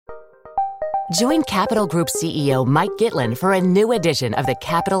Join Capital Group CEO Mike Gitlin for a new edition of the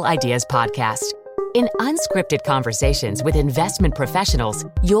Capital Ideas Podcast. In unscripted conversations with investment professionals,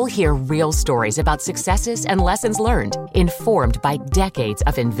 you'll hear real stories about successes and lessons learned, informed by decades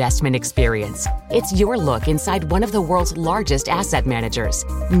of investment experience. It's your look inside one of the world's largest asset managers.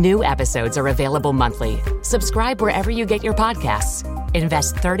 New episodes are available monthly. Subscribe wherever you get your podcasts.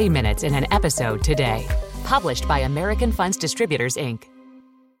 Invest 30 minutes in an episode today. Published by American Funds Distributors, Inc.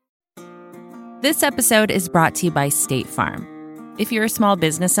 This episode is brought to you by State Farm. If you're a small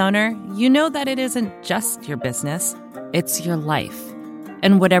business owner, you know that it isn't just your business, it's your life.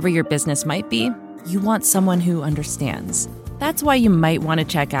 And whatever your business might be, you want someone who understands. That's why you might want to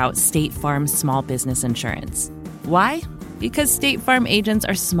check out State Farm Small Business Insurance. Why? Because State Farm agents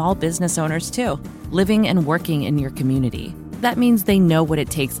are small business owners too, living and working in your community. That means they know what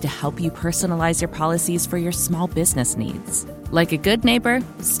it takes to help you personalize your policies for your small business needs. Like a good neighbor,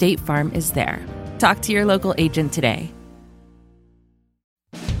 State Farm is there. Talk to your local agent today.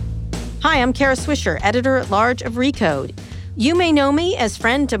 Hi, I'm Kara Swisher, editor-at-large of Recode. You may know me as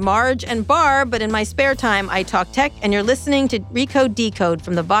friend to Marge and Barb, but in my spare time, I talk tech, and you're listening to Recode Decode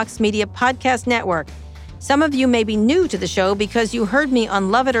from the Vox Media Podcast Network. Some of you may be new to the show because you heard me on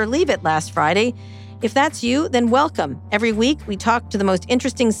Love It or Leave It last Friday. If that's you, then welcome. Every week, we talk to the most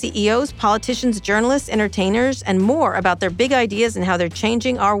interesting CEOs, politicians, journalists, entertainers, and more about their big ideas and how they're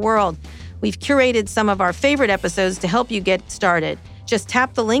changing our world. We've curated some of our favorite episodes to help you get started. Just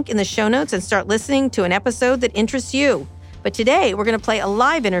tap the link in the show notes and start listening to an episode that interests you. But today, we're going to play a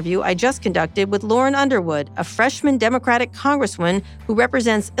live interview I just conducted with Lauren Underwood, a freshman Democratic congresswoman who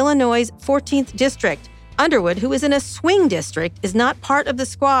represents Illinois' 14th District. Underwood, who is in a swing district, is not part of the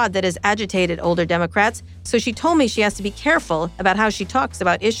squad that has agitated older Democrats, so she told me she has to be careful about how she talks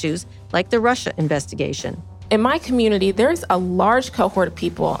about issues like the Russia investigation. In my community, there's a large cohort of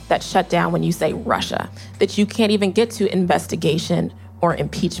people that shut down when you say Russia, that you can't even get to investigation or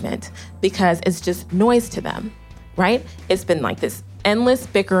impeachment because it's just noise to them, right? It's been like this endless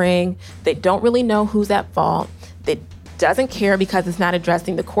bickering. They don't really know who's at fault. They doesn't care because it's not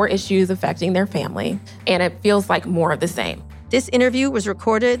addressing the core issues affecting their family, and it feels like more of the same. This interview was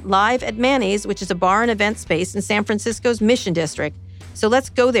recorded live at Manny's, which is a bar and event space in San Francisco's Mission District. So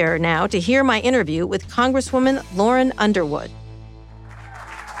let's go there now to hear my interview with Congresswoman Lauren Underwood.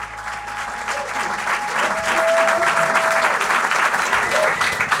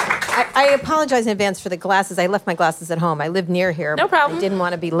 I apologize in advance for the glasses. I left my glasses at home. I live near here. No problem. I didn't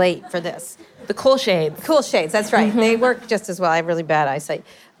want to be late for this. The cool shades. Cool shades, that's right. Mm-hmm. They work just as well. I have really bad eyesight.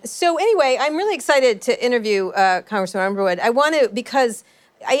 So anyway, I'm really excited to interview Congresswoman Underwood. I want to, because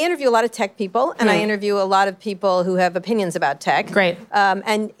I interview a lot of tech people, and I interview a lot of people who have opinions about tech. Great.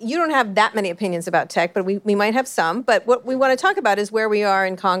 And you don't have that many opinions about tech, but we might have some. But what we want to talk about is where we are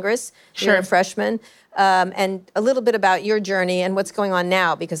in Congress. Sure. You're a freshman. And a little bit about your journey and what's going on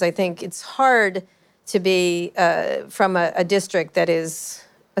now, because I think it's hard to be from a district that is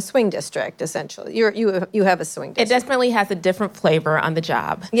a swing district, essentially. You have a swing district. It definitely has a different flavor on the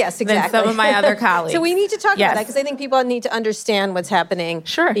job. Yes, exactly. Than some of my other colleagues. So we need to talk about that, because I think people need to understand what's happening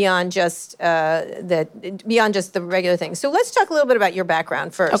beyond just beyond just the regular things. So let's talk a little bit about your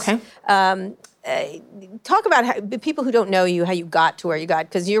background first. Okay. Talk about how, people who don't know you, how you got to where you got,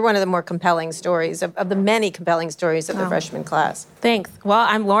 because you're one of the more compelling stories of the many compelling stories of the freshman class. Thanks. Well,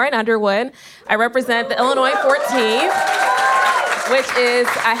 I'm Lauren Underwood. I represent the Illinois 14th, which is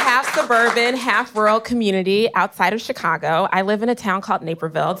a half suburban, half rural community outside of Chicago. I live in a town called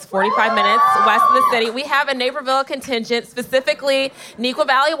Naperville. It's 45 minutes west of the city. We have a Naperville contingent, specifically Neuqua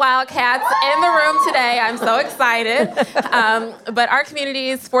Valley Wildcats, in the room today. I'm so excited. But our community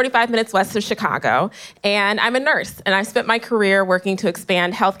is 45 minutes west of Chicago, and I'm a nurse, and I've spent my career working to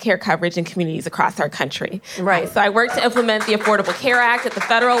expand healthcare coverage in communities across our country. Right. So I worked to implement the Affordable Care Act at the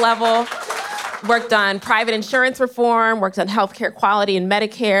federal level, worked on private insurance reform, worked on healthcare quality and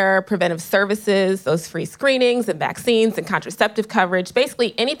Medicare, preventive services, those free screenings and vaccines and contraceptive coverage.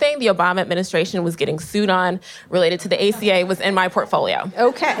 Basically anything the Obama administration was getting sued on related to the ACA was in my portfolio.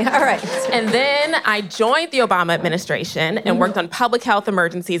 Okay, all right. And then I joined the Obama administration and worked on public health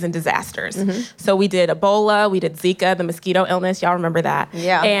emergencies and disasters. So we did Ebola, we did Zika, the mosquito illness, y'all remember that?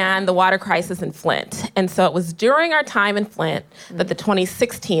 Yeah. And the water crisis in Flint. And so it was during our time in Flint that the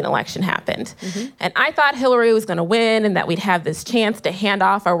 2016 election happened. And I thought Hillary was going to win and that we'd have this chance to hand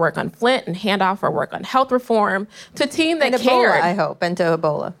off our work on Flint and hand off our work on health reform to a team that cared. Ebola, I hope, and to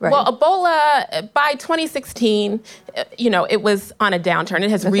Ebola. Right. Well, Ebola, by 2016, it was on a downturn. It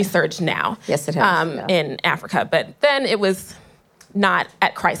has resurged now. Yes, it has. In Africa. But then it was not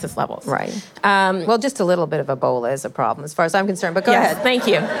at crisis levels. Right. Well, just a little bit of Ebola is a problem as far as I'm concerned, but go ahead. Thank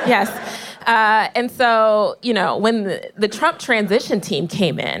you. Yes. And so, when the Trump transition team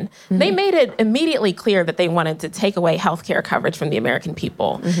came in, they made it immediately clear that they wanted to take away health care coverage from the American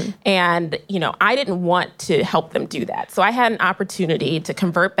people. And, I didn't want to help them do that. So I had an opportunity to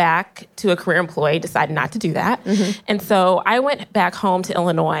convert back to a career employee, decided not to do that. And so I went back home to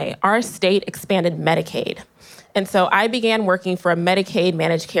Illinois. Our state expanded Medicaid. And so I began working for a Medicaid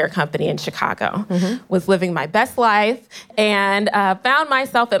managed care company in Chicago, was living my best life, and found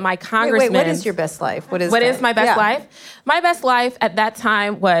myself at my congressman. Wait, what is your best life? What is my best life? My best life at that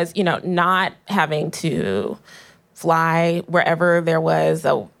time was, not having to fly wherever there was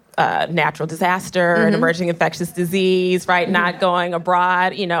a natural disaster, an emerging infectious disease, right? Not going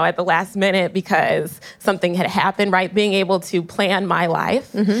abroad, at the last minute because something had happened, right? Being able to plan my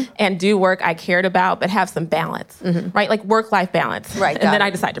life and do work I cared about, but have some balance, right? Like work-life balance. Right. And then I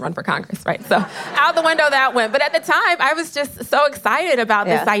decided to run for Congress, right? So out the window that went. But at the time, I was just so excited about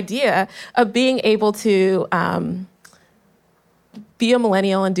this idea of being able to be a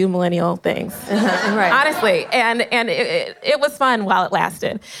millennial and do millennial things, right. Honestly. And it was fun while it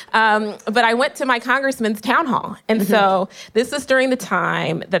lasted. But I went to my congressman's town hall. And so this was during the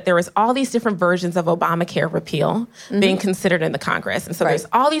time that there was all these different versions of Obamacare repeal being considered in the Congress. And so there's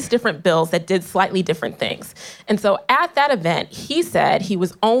all these different bills that did slightly different things. And so at that event, he said he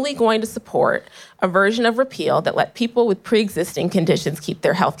was only going to support a version of repeal that let people with pre-existing conditions keep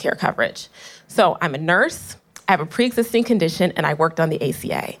their health care coverage. So I'm a nurse. I have a pre-existing condition, and I worked on the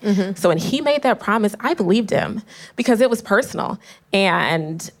ACA. So when he made that promise, I believed him because it was personal.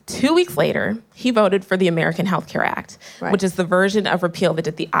 And 2 weeks later, he voted for the American Health Care Act, which is the version of repeal that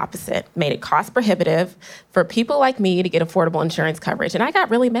did the opposite, made it cost prohibitive for people like me to get affordable insurance coverage. And I got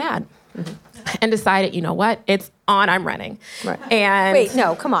really mad and decided, you know what, it's on, I'm running. Right. And wait,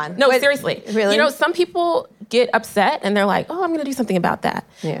 no, come on. No, seriously. Really? Some people get upset and they're like, oh, I'm going to do something about that.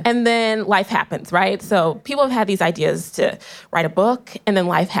 Yeah. And then life happens, right? So people have had these ideas to write a book and then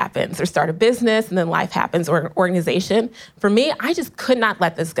life happens, or start a business and then life happens, or an organization. For me, I just could not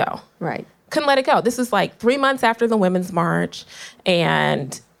let this go. Right. Couldn't let it go. This was like 3 months after the Women's March,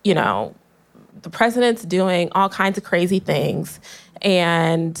 and, the president's doing all kinds of crazy things.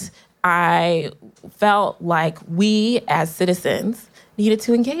 And I felt like we as citizens needed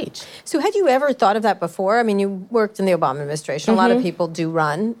to engage. So had you ever thought of that before? I mean, you worked in the Obama administration. A lot of people do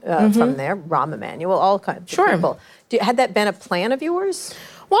run from there. Rahm Emanuel, all kinds of people. Had that been a plan of yours?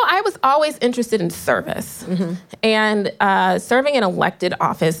 Well, I was always interested in service. And serving in elected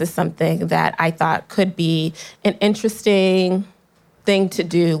office is something that I thought could be an interesting thing to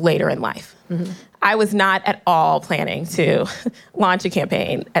do later in life. I was not at all planning to launch a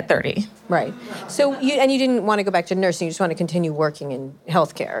campaign at 30. Right. So you didn't want to go back to nursing. You just want to continue working in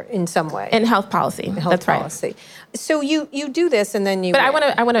healthcare in some way. In health policy. That's policy. Right. So you do this and then you. But I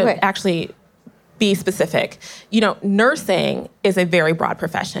want to actually be specific. Nursing is a very broad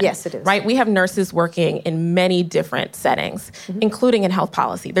profession. Yes, it is. Right? We have nurses working in many different settings, including in health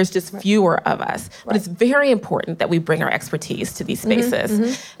policy. There's just fewer of us. But it's very important that we bring our expertise to these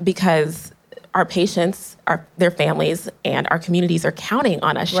spaces because our patients, their families, and our communities are counting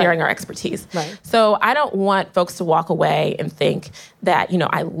on us sharing our expertise. Right. So I don't want folks to walk away and think that,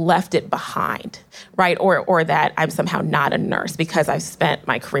 I left it behind, right? Or that I'm somehow not a nurse because I've spent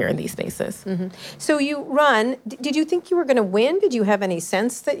my career in these spaces. So you run. Did you think you were going to win? Did you have any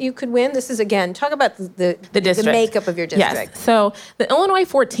sense that you could win? This is, again, talk about the district. The makeup of your district. Yes. So the Illinois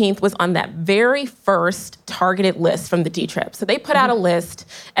 14th was on that very first targeted list from the D-TRIP. So they put out a list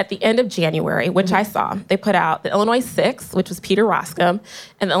at the end of January, which I saw. They put out the Illinois 6th, which was Peter Roskam,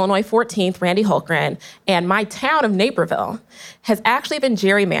 and the Illinois 14th, Randy Hultgren. And my town of Naperville has actually been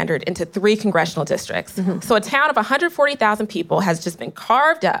gerrymandered into 3 congressional districts. So a town of 140,000 people has just been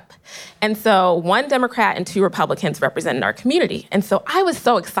carved up. And so 1 Democrat and 2 Republicans represented our community. And so I was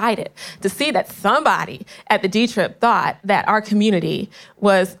so excited to see that somebody at the D-TRIP thought that our community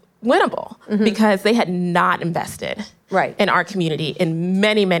was winnable because they had not invested in our community in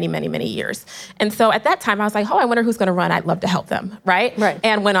many, many, many, many years. And so at that time, I was like, I wonder who's going to run. I'd love to help them, right?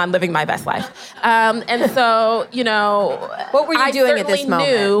 And went on living my best life. And so, what were you doing at this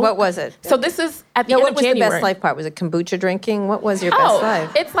moment? What was it? So this is at the end of January. What was the best life part? Was it kombucha drinking? What was your best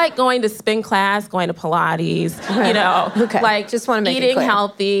life? It's like going to spin class, going to Pilates, like just want to make eating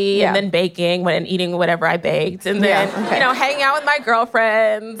healthy and then baking and eating whatever I baked. And then, hanging out with my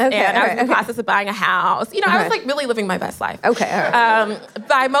girlfriends. And I was in the process of buying a house. I was like really living my best life.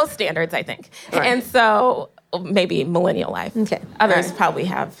 By most standards, I think. And so maybe millennial life. Others probably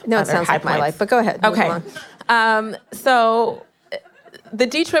have it sounds like my life, but go ahead. So the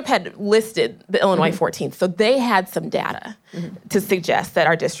D-TRIP had listed the Illinois 14th, so they had some data. to suggest that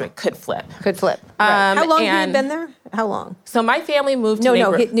our district could flip. Right. How long have you been there? How long? So my family moved to how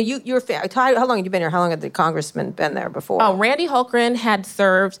long have you been here? How long had the congressman been there before? Oh, Randy Hultgren had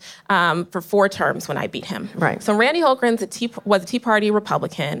served for 4 terms when I beat him. Right. So Randy Hultgren was a Tea Party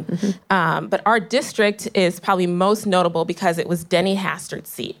Republican, but our district is probably most notable because it was Denny Hastert's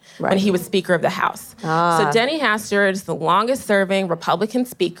seat when he was Speaker of the House. So Denny Hastert is the longest-serving Republican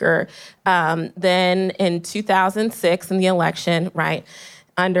speaker. Then in 2006, in the election, right,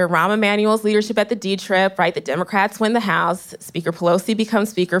 under Rahm Emanuel's leadership at the D-Trip, right, the Democrats win the House. Speaker Pelosi becomes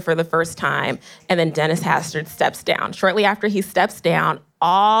Speaker for the first time, and then Dennis Hastert steps down. Shortly after he steps down,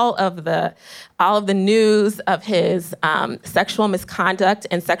 all of the news of his sexual misconduct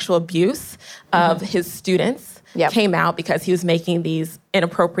and sexual abuse of his students came out because he was making these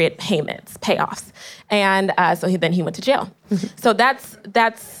inappropriate payoffs. And so he went to jail. So that's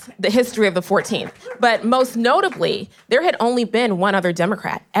the history of the 14th. But most notably, there had only been one other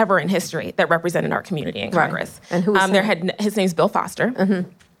Democrat ever in history that represented our community in Congress. And who was his name's Bill Foster.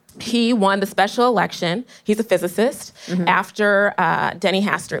 He won the special election. He's a physicist. After Denny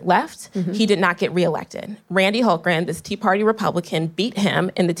Hastert left, he did not get reelected. Randy Hultgren, this Tea Party Republican, beat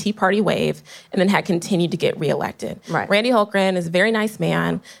him in the Tea Party wave and then had continued to get reelected. Right. Randy Hultgren is a very nice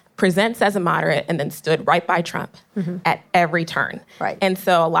man, presents as a moderate, and then stood right by Trump at every turn. Right. And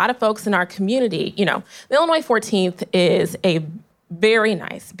so a lot of folks in our community, the Illinois 14th is a very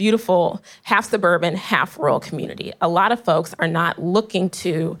nice, beautiful, half suburban, half rural community. A lot of folks are not looking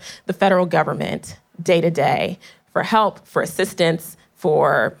to the federal government day to day for help, for assistance,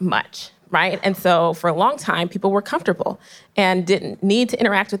 for much, right? And so for a long time, people were comfortable and didn't need to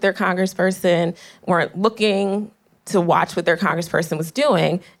interact with their congressperson, weren't looking to watch what their congressperson was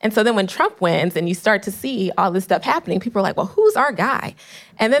doing. And so then when Trump wins and you start to see all this stuff happening, people are like, well, who's our guy?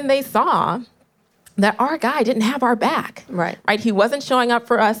 And then they saw that our guy didn't have our back. Right. He wasn't showing up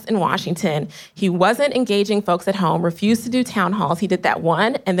for us in Washington. He wasn't engaging folks at home, refused to do town halls. He did that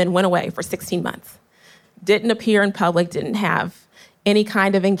one and then went away for 16 months. Didn't appear in public, didn't have any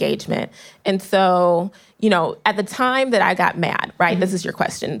kind of engagement. And so, at the time that I got mad, right? This is your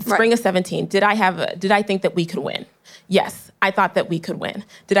question. Spring of 17, did I think that we could win? Yes, I thought that we could win.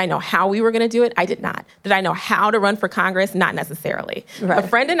 Did I know how we were going to do it? I did not. Did I know how to run for Congress? Not necessarily. Right. A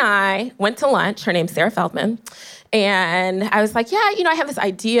friend and I went to lunch. Her name's Sarah Feldman. And I was like, I have this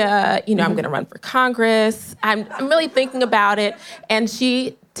idea. I'm going to run for Congress. I'm really thinking about it. And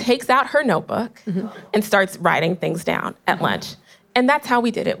she takes out her notebook and starts writing things down at lunch. And that's how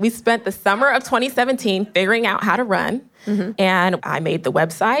we did it. We spent the summer of 2017 figuring out how to run. And I made the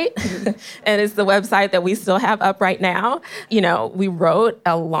website. And it's the website that we still have up right now. We wrote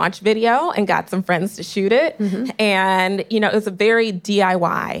a launch video and got some friends to shoot it. And, it was a very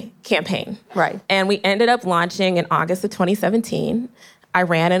DIY campaign. Right. And we ended up launching in August of 2017. I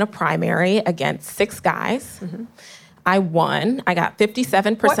ran in a primary against 6 guys. I won. I got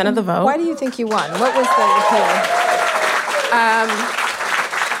 57% of the vote. Why do you think you won? What was the appeal?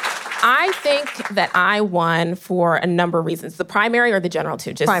 I think that I won for a number of reasons. The primary or the general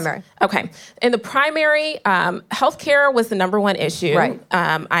too? Primary. Okay. In the primary, healthcare was the number one issue. Right.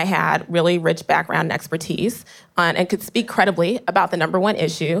 I had really rich background and expertise and could speak credibly about the number one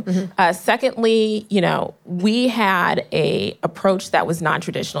issue. Secondly, we had a approach that was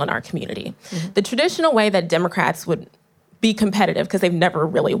non-traditional in our community. The traditional way that Democrats would be competitive, because they've never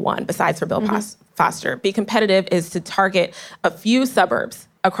really won, besides for Bill Foster, be competitive is to target a few suburbs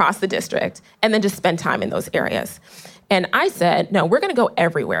across the district and then just spend time in those areas. And I said, no, we're going to go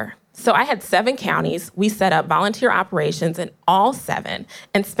everywhere. So I had 7 counties. We set up volunteer operations in all 7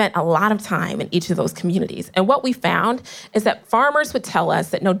 and spent a lot of time in each of those communities. And what we found is that farmers would tell us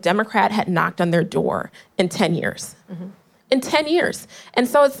that no Democrat had knocked on their door in 10 years. In 10 years. And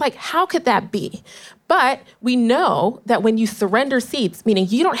so it's like, how could that be? But we know that when you surrender seats, meaning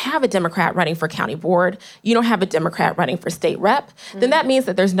you don't have a Democrat running for county board, you don't have a Democrat running for state rep, then that means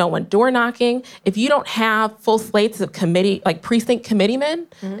that there's no one door knocking. If you don't have full slates of precinct committeemen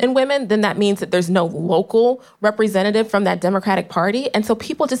and women, then that means that there's no local representative from that Democratic Party. And so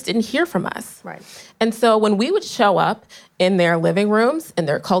people just didn't hear from us. Right. And so when we would show up in their living rooms, in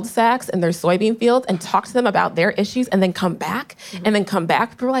their cul-de-sacs, in their soybean fields, and talk to them about their issues, and then come back,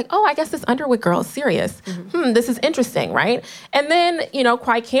 people were like, oh, I guess this Underwood girl is serious. This is interesting, right? And then,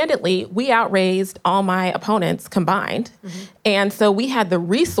 quite candidly, we outraised all my opponents combined. And so we had the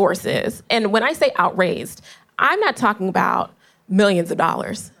resources. And when I say outraised, I'm not talking about millions of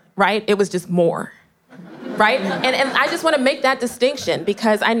dollars, right? It was just more. right? And I just want to make that distinction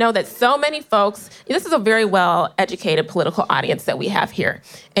because I know that so many folks, this is a very well-educated political audience that we have here.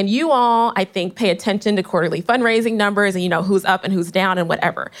 And you all, I think, pay attention to quarterly fundraising numbers and, who's up and who's down and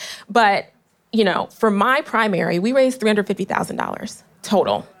whatever. But, for my primary, we raised $350,000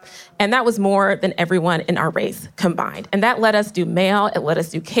 total. And that was more than everyone in our race combined. And that let us do mail, it let us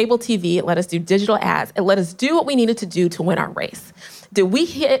do cable TV, it let us do digital ads, it let us do what we needed to do to win our race. Did we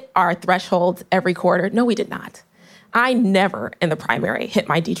hit our thresholds every quarter? No, we did not. I never in the primary hit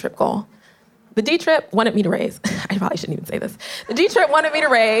my D-Trip goal. The D-Trip wanted me to raise, I probably shouldn't even say this. The D-Trip wanted me to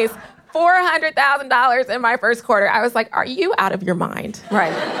raise $400,000 in my first quarter. I was like, are you out of your mind?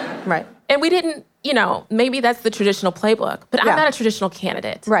 Right. And we didn't, maybe that's the traditional playbook, but I'm not a traditional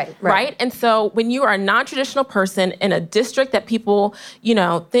candidate. Right. And so when you are a non-traditional person in a district that people,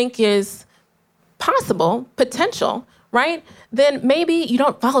 think is possible, potential, right? Then maybe you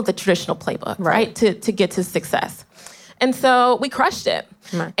don't follow the traditional playbook, right? To get to success. And so we crushed it.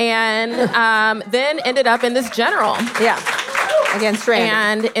 Right. And then ended up in this general. Yeah. Against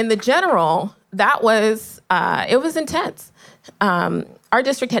Randy. And in the general, that was, it was intense. Our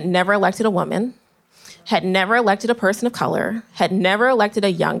district had never elected a woman, had never elected a person of color, had never elected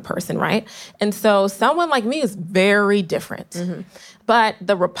a young person, right? And so someone like me is very different. Mm-hmm. But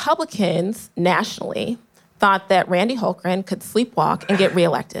the Republicans nationally thought that Randy Hultgren could sleepwalk and get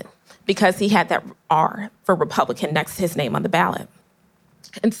reelected because he had that R for Republican next to his name on the ballot.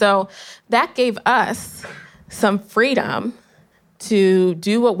 And so that gave us some freedom to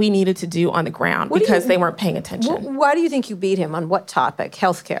do what we needed to do on the ground because they weren't paying attention. Why do you think you beat him? On what topic?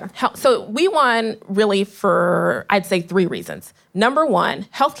 Healthcare? So we won really for, I'd say, 3 reasons. Number one,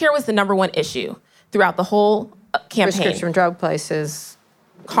 healthcare was the number one issue throughout the whole campaign. Prescription drug prices.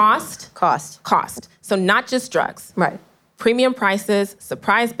 Cost. So not just drugs. Right. Premium prices,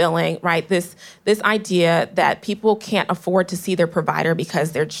 surprise billing, right? This idea that people can't afford to see their provider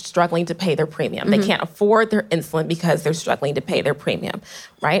because they're struggling to pay their premium. Mm-hmm. They can't afford their insulin because they're struggling to pay their premium,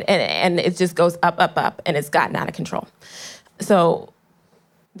 right? And it just goes up, and it's gotten out of control. So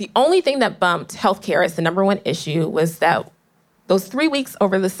the only thing that bumped healthcare as the number one issue was that those 3 weeks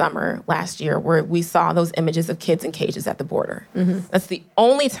over the summer last year where we saw those images of kids in cages at the border. Mm-hmm. That's the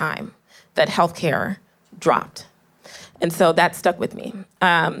only time that healthcare dropped. And so that stuck with me.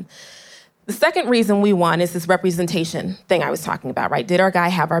 The second reason we won is this representation thing I was talking about, right? Did our guy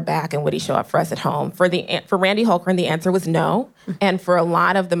have our back and would he show up for us at home? For Randy Hultgren, the answer was no. And for a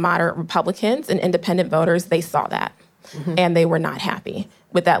lot of the moderate Republicans and independent voters, they saw that. Mm-hmm. And they were not happy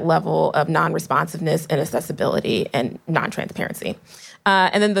with that level of non-responsiveness and accessibility and non-transparency.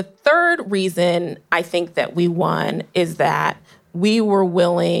 And then the third reason I think that we won is that we were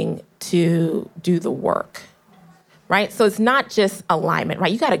willing to do the work. Right? So it's not just alignment, right?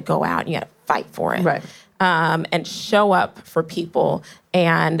 You got to go out and you got to fight for it. Right. And show up for people.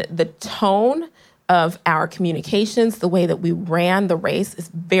 And the tone of our communications, the way that we ran the race is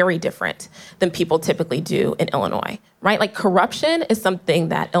very different than people typically do in Illinois, right? Like corruption is something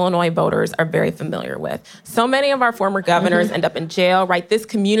that Illinois voters are very familiar with. So many of our former governors mm-hmm. end up in jail, right? This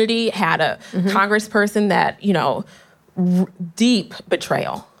community had a mm-hmm. congressperson that, deep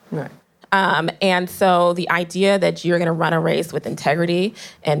betrayal. Right. And so the idea that you're going to run a race with integrity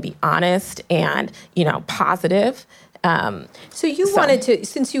and be honest and, positive. So you wanted to,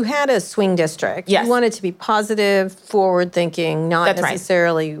 since you had a swing district, yes. you wanted to be positive, forward-thinking, not That's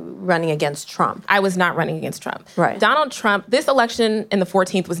necessarily running against Trump. I was not running against Trump. Right. Donald Trump, this election in the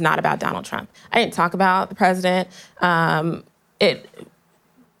 14th was not about Donald Trump. I didn't talk about the president. It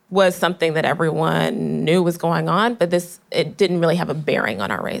was something that everyone knew was going on, but it didn't really have a bearing on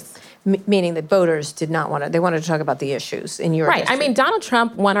our race. Meaning that voters did not want to, they wanted to talk about the issues in your Right. district. I mean, Donald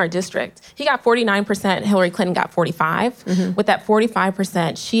Trump won our district. He got 49%, Hillary Clinton got 45%. Mm-hmm. With that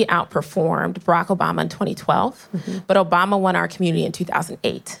 45%, she outperformed Barack Obama in 2012, mm-hmm. but Obama won our community in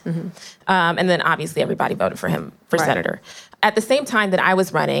 2008. Mm-hmm. And then obviously everybody voted for him for right. senator. At the same time that I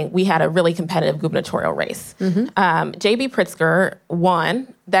was running, we had a really competitive gubernatorial race. Mm-hmm. J.B. Pritzker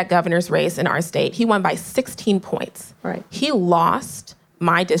won that governor's race in our state. He won by 16 points. Right. He lost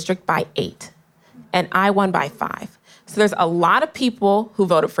my district by 8, and I won by 5. So there's a lot of people who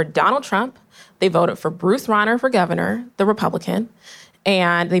voted for Donald Trump. They voted for Bruce Rauner for governor, the Republican,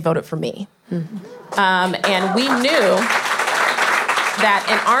 and they voted for me. Mm-hmm. And we knew that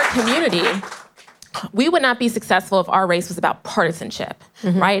in our community, we would not be successful if our race was about partisanship,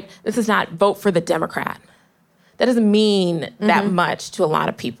 mm-hmm. right? This is not vote for the Democrat. That doesn't mean mm-hmm. that much to a lot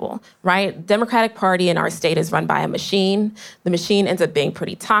of people, right? Democratic Party in our state is run by a machine. The machine ends up being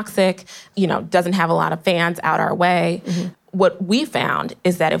pretty toxic, doesn't have a lot of fans out our way. Mm-hmm. what we found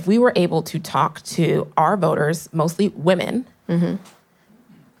is that if we were able to talk to our voters, mostly women,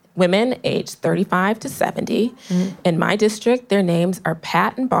 women aged 35 to 70. In my district, their names are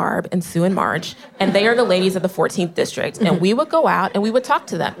Pat and Barb and Sue and Marge, and they are the ladies of the 14th district. And we would go out and we would talk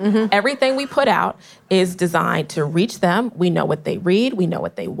to them. Everything we put out is designed to reach them. We know what they read. We know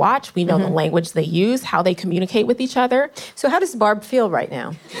what they watch. We know the language they use, how they communicate with each other. So how does Barb feel right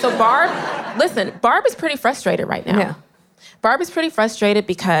now? So Barb is pretty frustrated right now. Yeah. Barb is pretty frustrated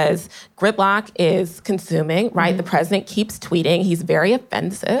because gridlock is consuming, right? The president keeps tweeting. He's very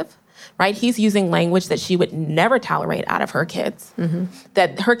offensive, right? He's using language that she would never tolerate out of her kids,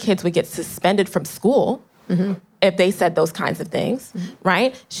 that her kids would get suspended from school if they said those kinds of things,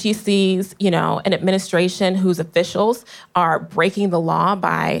 right? She sees, an administration whose officials are breaking the law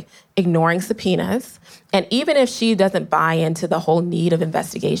by ignoring subpoenas. And even if she doesn't buy into the whole need of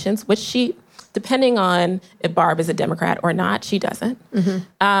investigations, which she, depending on if Barb is a Democrat or not, she doesn't.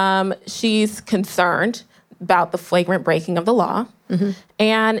 She's concerned about the flagrant breaking of the law.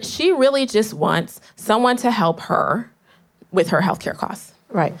 And she really just wants someone to help her with her healthcare costs.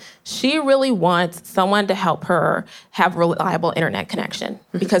 Right. She really wants someone to help her have reliable internet connection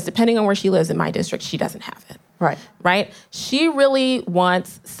because depending on where she lives in my district, she doesn't have it. Right. Right? She really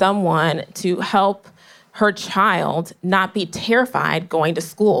wants someone to help her child not be terrified going to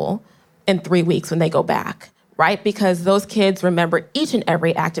school in 3 weeks when they go back, right? Because those kids remember each and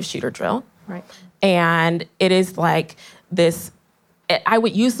every active shooter drill. Right. And it is like this, I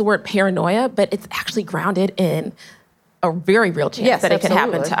would use the word paranoia, but it's actually grounded in a very real chance that it could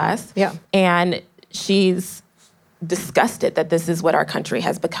happen to us. Yeah. And she's disgusted that this is what our country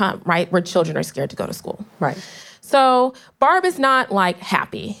has become, right? Where children are scared to go to school. Right. So Barb is not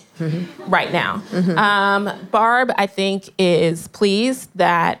happy right now. Barb, I think, is pleased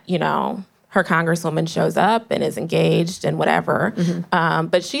that, her congresswoman shows up and is engaged and whatever.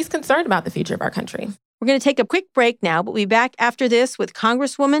 But she's concerned about the future of our country. We're going to take a quick break now, but we'll be back after this with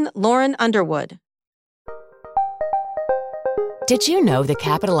Congresswoman Lauren Underwood. Did you know the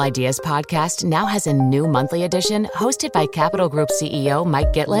Capital Ideas podcast now has a new monthly edition hosted by Capital Group CEO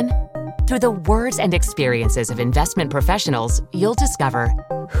Mike Gitlin? Through the words and experiences of investment professionals, you'll discover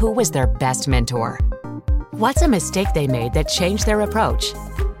who was their best mentor, what's a mistake they made that changed their approach,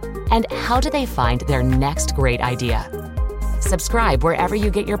 and how do they find their next great idea. Subscribe wherever you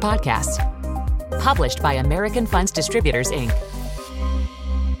get your podcasts. Published by American Funds Distributors, Inc.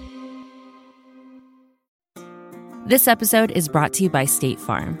 This episode is brought to you by State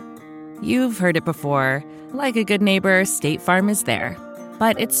Farm. You've heard it before. Like a good neighbor, State Farm is there.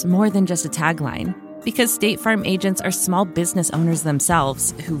 But it's more than just a tagline, because State Farm agents are small business owners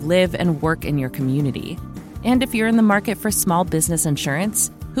themselves who live and work in your community. And if you're in the market for small business insurance,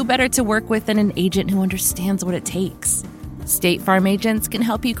 who better to work with than an agent who understands what it takes? State Farm agents can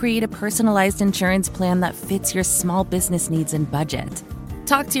help you create a personalized insurance plan that fits your small business needs and budget.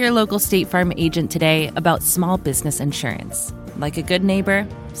 Talk to your local State Farm agent today about small business insurance. Like a good neighbor,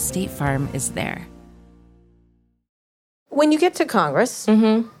 State Farm is there. When you get to Congress,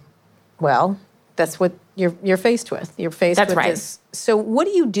 well, that's what you're faced with. You're faced with this. So what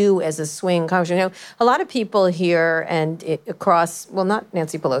do you do as a swing congressman? A lot of people here and across, well, not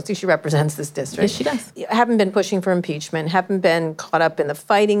Nancy Pelosi, she represents this district. Yes, she does. Haven't been pushing for impeachment, haven't been caught up in the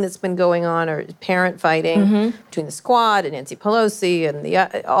fighting that's been going on or parent fighting between the squad and Nancy Pelosi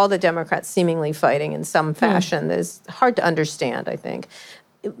and all the Democrats seemingly fighting in some fashion. That is hard to understand, I think.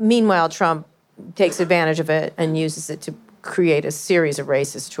 Meanwhile, Trump takes advantage of it and uses it to create a series of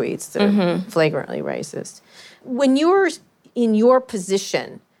racist tweets that are flagrantly racist. When you're in your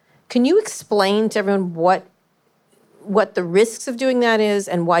position, can you explain to everyone what the risks of doing that is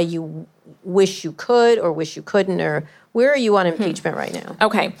and why you wish you could or wish you couldn't, or where are you on impeachment right now?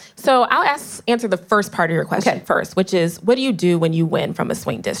 Okay, so I'll answer the first part of your question first, which is, what do you do when you win from a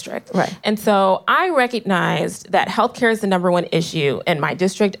swing district? Right. And so I recognized that healthcare is the number one issue in my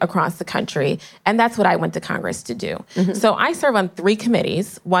district across the country, and that's what I went to Congress to do. So I serve on 3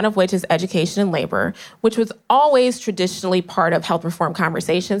 committees, one of which is Education and Labor, which was always traditionally part of health reform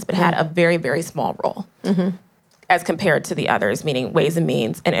conversations, but had a very, very small role. As compared to the others, meaning Ways and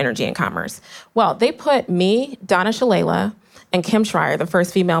Means and Energy and Commerce. Well, they put me, Donna Shalala, and Kim Schreier, the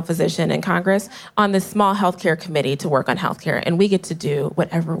first female physician in Congress, on this small healthcare committee to work on healthcare, and we get to do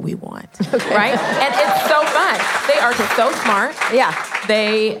whatever we want, right? And it's so fun. They are just so smart. Yeah.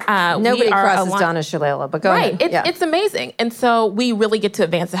 Nobody we are crosses Donna Shalala, but go ahead. Right, it's amazing. And so we really get to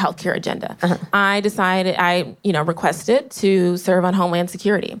advance the healthcare agenda. I requested to serve on Homeland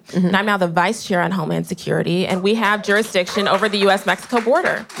Security. And I'm now the vice chair on Homeland Security, and we have jurisdiction over the U.S.-Mexico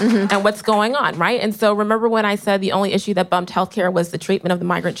border and what's going on, right? And so remember when I said the only issue that bumped healthcare was the treatment of the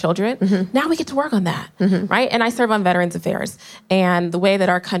migrant children? Now we get to work on that, right? And I serve on Veterans Affairs. And the way that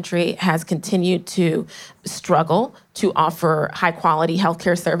our country has continued to struggle to offer high-quality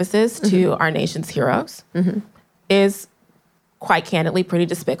healthcare services to our nation's heroes is quite candidly pretty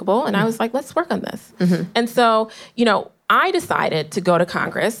despicable. And I was like, let's work on this. And so, I decided to go to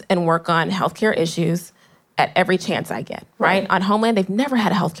Congress and work on healthcare issues at every chance I get, right? On Homeland, they've never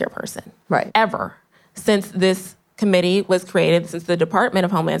had a healthcare person, ever, since this committee was created, since the Department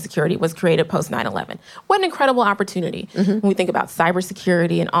of Homeland Security was created post 9/11. What an incredible opportunity when we think about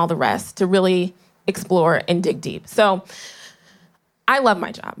cybersecurity and all the rest to really explore and dig deep. So I love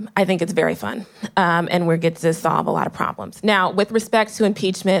my job. I think it's very fun, and we get to solve a lot of problems. Now, with respect to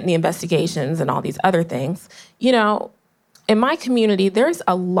impeachment and the investigations and all these other things, in my community, there's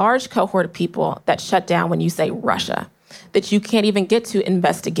a large cohort of people that shut down when you say Russia, that you can't even get to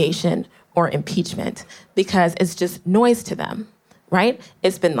investigation or impeachment because it's just noise to them, right?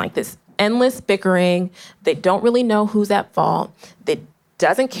 It's been like this endless bickering. They don't really know who's at fault. They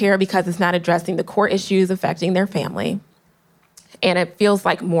doesn't care because it's not addressing the core issues affecting their family. And it feels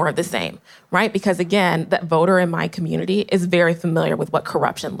like more of the same, right? Because again, that voter in my community is very familiar with what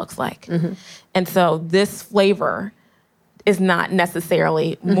corruption looks like. And so this flavor is not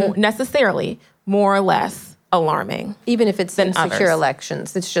necessarily more or less alarming. Even if it's in secure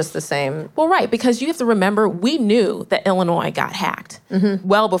elections, it's just the same. Well, right, because you have to remember, we knew that Illinois got hacked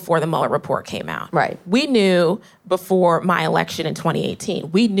well before the Mueller report came out. Right. We knew before my election in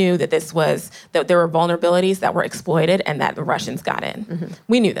 2018. We knew that that there were vulnerabilities that were exploited and that the Russians got in.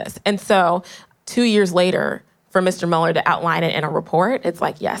 We knew this. And so 2 years later, for Mr. Mueller to outline it in a report, it's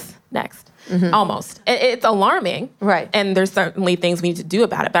like, yes, next. Almost. It's alarming. Right. And there's certainly things we need to do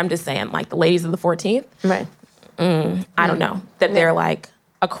about it. But I'm just saying, like the ladies of the 14th, right. I don't know, that they're like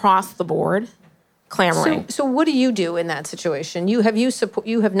across the board clamoring. So what do you do in that situation? You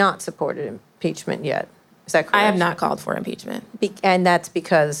have not supported impeachment yet. Is that correct? I have not called for impeachment. And that's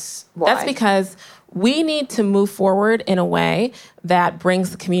because why? That's because we need to move forward in a way that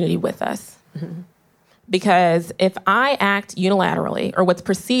brings the community with us. Because if I act unilaterally, or what's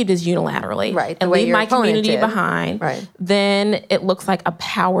perceived as unilaterally, and leave my community behind, then it looks like a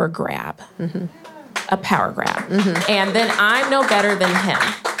power grab. A power grab. And then I'm no better than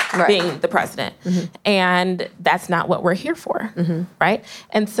him being the president. And that's not what we're here for, right?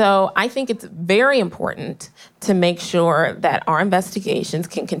 And so I think it's very important to make sure that our investigations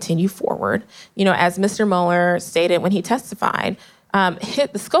can continue forward. As Mr. Mueller stated when he testified, the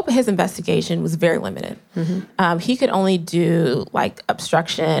scope of his investigation was very limited. He could only do like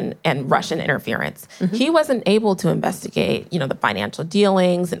obstruction and Russian interference. He wasn't able to investigate, the financial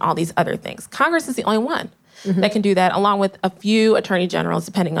dealings and all these other things. Congress is the only one that can do that, along with a few attorney generals,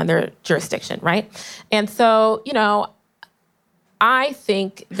 depending on their jurisdiction, right? And so, I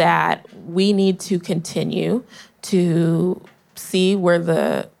think that we need to continue to see where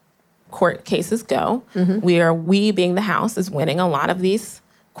the court cases go. We being the House is winning a lot of these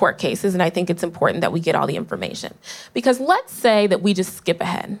court cases, and I think it's important that we get all the information. Because let's say that we just skip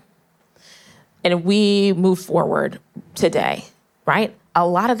ahead and we move forward today, right? A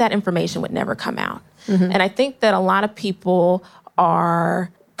lot of that information would never come out. And I think that a lot of people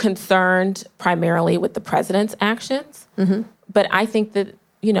are concerned primarily with the president's actions, but I think that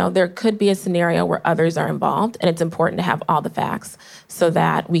there could be a scenario where others are involved, and it's important to have all the facts so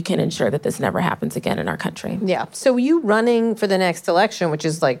that we can ensure that this never happens again in our country. Yeah. So you running for the next election, which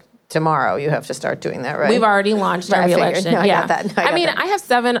is like tomorrow, you have to start doing that, right? We've already launched our re-election. No, I got that. I have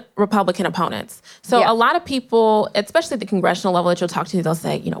 7 Republican opponents. So a lot of people, especially at the congressional level that you'll talk to, they'll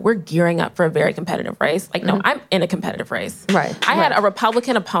say, we're gearing up for a very competitive race. Like, no, I'm in a competitive race. Right. I had a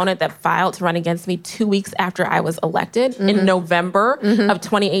Republican opponent that filed to run against me 2 weeks after I was elected in November of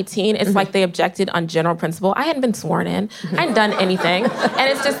 2018. It's like they objected on general principle. I hadn't been sworn in. I hadn't done anything.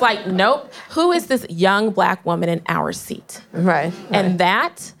 And it's just like, nope, who is this young Black woman in our seat? Right. And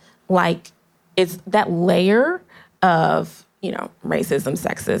that, is that layer of, racism,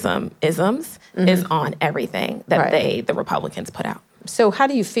 sexism, isms is on everything that the Republicans put out. So how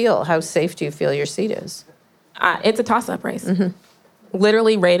do you feel? How safe do you feel your seat is? It's a toss-up race.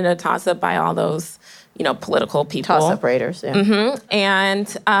 Literally rated a toss-up by all those, political people. Toss-up raters, yeah. And,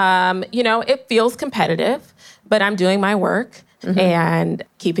 it feels competitive, but I'm doing my work. and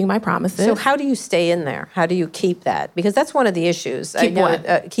keeping my promises. So how do you stay in there? How do you keep that? Because that's one of the issues.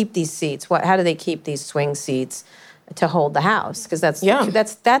 Keep these seats. How do they keep these swing seats to hold the House? Because that's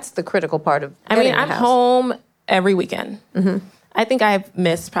the critical part of getting the I'm House. home every weekend. I think I've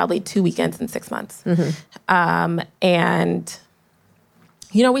missed probably 2 weekends in 6 months. And,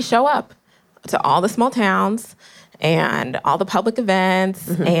 we show up to all the small towns and all the public events,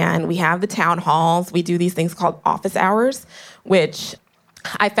 and we have the town halls. We do these things called office hours, which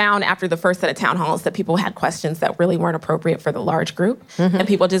I found after the first set of town halls that people had questions that really weren't appropriate for the large group, and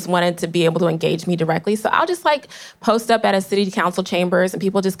people just wanted to be able to engage me directly. So I'll just post up at a city council chambers, and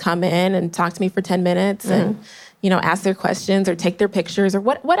people just come in and talk to me for 10 minutes and, ask their questions or take their pictures or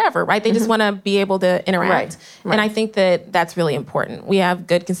whatever, right? They just want to be able to interact. Right. And I think that that's really important. We have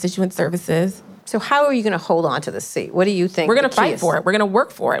good constituent services. So how are you going to hold on to the seat? What do you think? We're going to fight for it. We're going to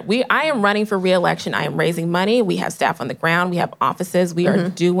work for it. I am running for re-election. I am raising money. We have staff on the ground. We have offices. We are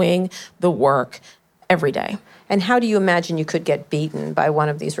doing the work every day. And how do you imagine you could get beaten by one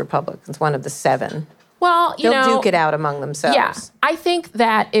of these Republicans, one of the 7? Well, they'll duke it out among themselves. Yeah. I think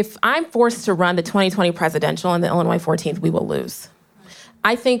that if I'm forced to run the 2020 presidential in the Illinois 14th, we will lose.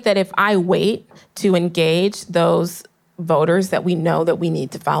 I think that if I wait to engage those voters that we know that we need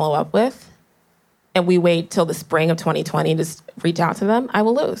to follow up with, and we wait till the spring of 2020 to reach out to them, I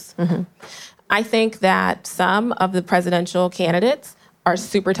will lose. I think that some of the presidential candidates are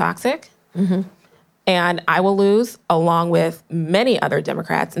super toxic, and I will lose along with many other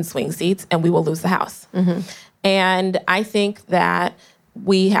Democrats in swing seats, and we will lose the House. And I think that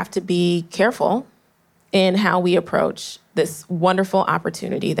we have to be careful in how we approach this wonderful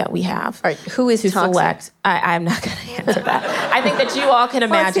opportunity that we have. All right, who is to toxic? Select. I'm not going to answer that. I think that you all can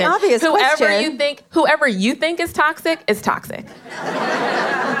imagine. Well, it's the obvious question. Whoever you think is toxic is toxic.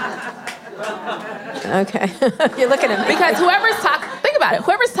 Okay, you're looking at me. Because whoever's toxic, think about it.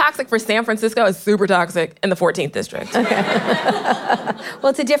 Whoever's toxic for San Francisco is super toxic in the 14th district. Okay. Well,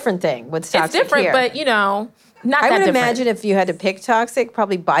 it's a different thing. What's toxic It's different, here. but not I that would different. imagine if you had to pick toxic,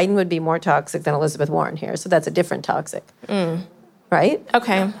 probably Biden would be more toxic than Elizabeth Warren here. So that's a different toxic. Right?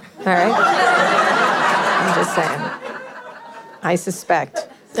 Okay. All right? I'm just saying. I suspect.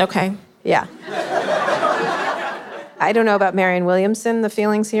 Okay. Yeah. I don't know about Marianne Williamson, the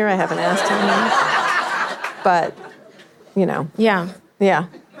feelings here. I haven't asked him. But, Yeah. Yeah.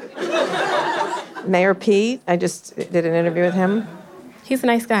 Mayor Pete, I just did an interview with him. He's a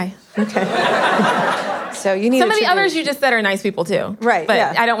nice guy. Okay. So you need Some of the others you just said are nice people too. Right, But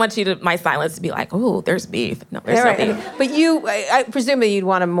yeah. I don't want my silence to be like, oh, there's beef. No, there's no beef. But I presumably you'd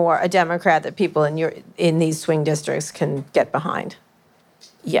want a Democrat that people in these swing districts can get behind.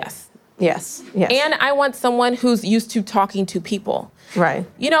 Yes. Yes. And I want someone who's used to talking to people. Right.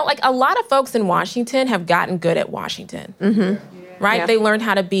 A lot of folks in Washington have gotten good at Washington. Right? Yeah. They learned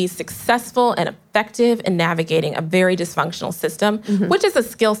how to be successful and effective in navigating a very dysfunctional system, which is a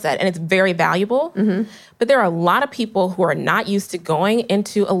skill set and it's very valuable. But there are a lot of people who are not used to going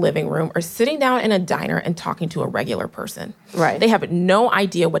into a living room or sitting down in a diner and talking to a regular person. Right. They have no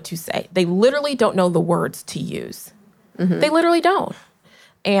idea what to say. They literally don't know the words to use. They literally don't.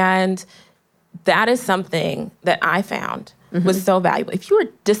 And that is something that I found was so valuable. If you are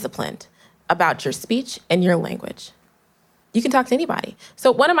disciplined about your speech and your language, you can talk to anybody.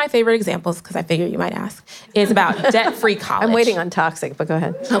 So one of my favorite examples, because I figure you might ask, is about debt-free college. I'm waiting on toxic, but go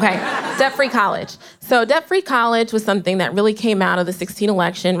ahead. Okay, debt-free college. So debt-free college was something that really came out of the 2016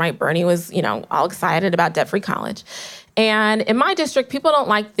 election, right? Bernie was, all excited about debt-free college. And in my district, people don't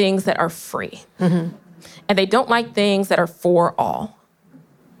like things that are free. And they don't like things that are for all,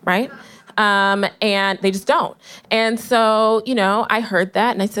 right? And they just don't. And so, I heard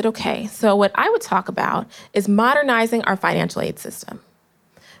that and I said, okay, so what I would talk about is modernizing our financial aid system,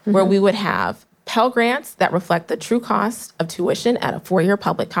 where we would have Pell Grants that reflect the true cost of tuition at a 4-year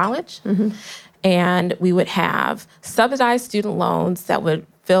public college. And we would have subsidized student loans that would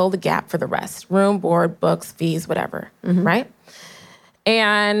fill the gap for the rest, room, board, books, fees, whatever, right?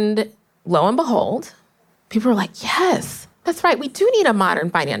 And lo and behold, people were like, yes, that's right. We do need a modern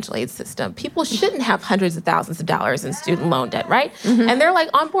financial aid system. People shouldn't have hundreds of thousands of dollars in student loan debt, right? And they're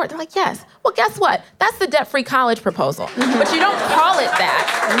on board. They're like, yes. Well, guess what? That's the debt-free college proposal. But you don't call it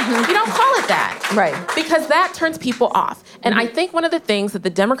that. You don't call it that. Right. Because that turns people off. And I think one of the things that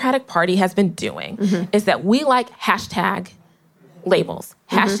the Democratic Party has been doing is that we like hashtag labels,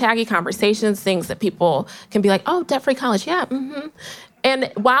 hashtaggy conversations, things that people can be like, oh, debt-free college, yeah,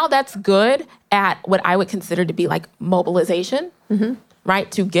 And while that's good at what I would consider to be mobilization,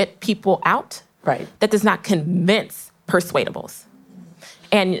 right, to get people out, right, that does not convince persuadables.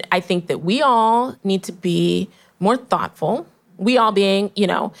 And I think that we all need to be more thoughtful we all being,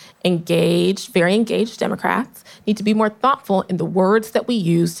 engaged, very engaged Democrats, need to be more thoughtful in the words that we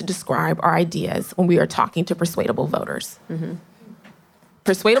use to describe our ideas when we are talking to persuadable voters. Mm-hmm.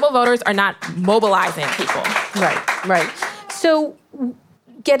 Persuadable voters are not mobilizing people. Right. So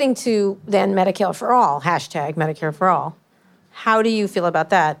getting to then Medicare for All, hashtag Medicare for All, how do you feel about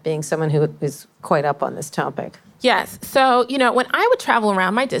that, being someone who is quite up on this topic? Yes. So, when I would travel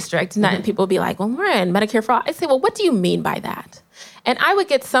around my district and people would be like, well, Lauren, Medicare for All. I'd say, well, what do you mean by that? And I would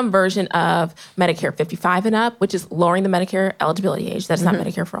get some version of Medicare 55 and up, which is lowering the Medicare eligibility age. That's not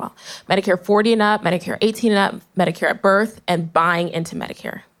Medicare for All. Medicare 40 and up, Medicare 18 and up, Medicare at birth, and buying into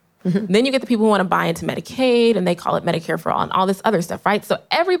Medicare. Mm-hmm. Then you get the people who want to buy into Medicaid, and they call it Medicare for All and all this other stuff, right? So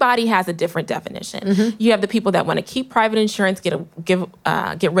everybody has a different definition. Mm-hmm. You have the people that want to keep private insurance, get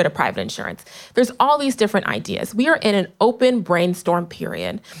rid of private insurance. There's all these different ideas. We are in an open brainstorm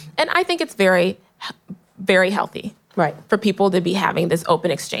period, and I think it's very, very healthy for people to be having this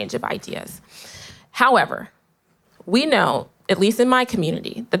open exchange of ideas. However, we know, at least in my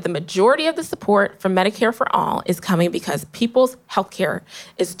community, that the majority of the support for Medicare for All is coming because people's healthcare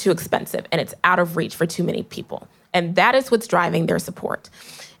is too expensive and it's out of reach for too many people. And that is what's driving their support.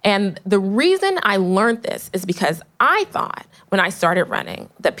 And the reason I learned this is because I thought when I started running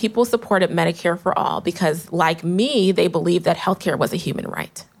that people supported Medicare for All because, like me, they believed that healthcare was a human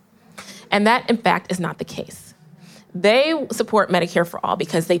right. And that, in fact, is not the case. They support Medicare for All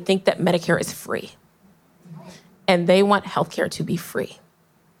because they think that Medicare is free. And they want healthcare to be free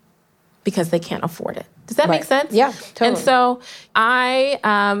because they can't afford it. Does that make sense? Yeah, totally. And so I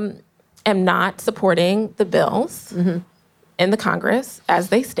am not supporting the bills in the Congress as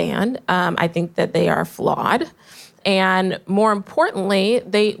they stand. I think that they are flawed. And more importantly,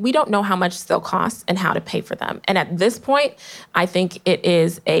 we don't know how much they'll cost and how to pay for them. And at this point, I think it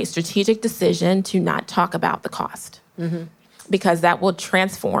is a strategic decision to not talk about the cost because that will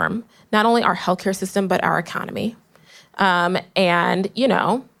transform not only our healthcare system, but our economy. And,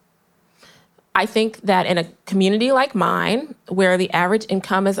 I think that in a community like mine, where the average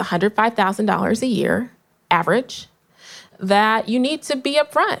income is $105,000 a year, average, that you need to be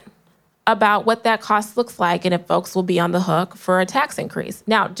upfront about what that cost looks like and if folks will be on the hook for a tax increase.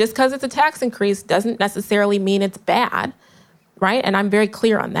 Now, just because it's a tax increase doesn't necessarily mean it's bad, right? And I'm very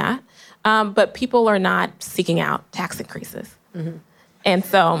clear on that. But people are not seeking out tax increases. And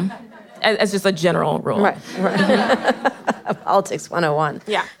so, as just a general rule. Right. Politics 101.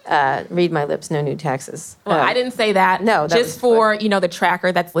 Yeah. Read my lips, no new taxes. Well, I didn't say that. No, that just for, the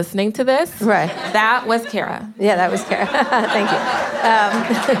tracker that's listening to this. Right. That was Kara. Yeah, that was Kara. Thank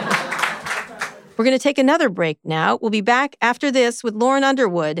you. We're going to take another break now. We'll be back after this with Lauren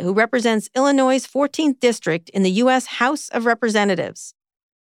Underwood, who represents Illinois' 14th District in the U.S. House of Representatives.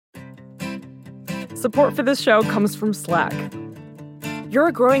 Support for this show comes from Slack. You're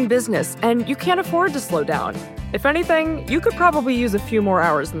a growing business, and you can't afford to slow down. If anything, you could probably use a few more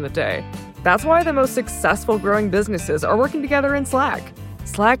hours in the day. That's why the most successful growing businesses are working together in Slack.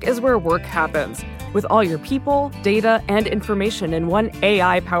 Slack is where work happens, with all your people, data, and information in one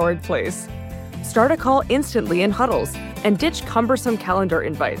AI-powered place. Start a call instantly in huddles and ditch cumbersome calendar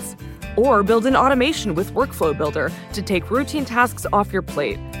invites. Or build an automation with Workflow Builder to take routine tasks off your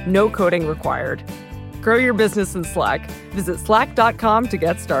plate. No coding required. Grow your business in Slack. Visit slack.com to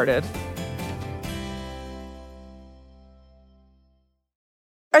get started.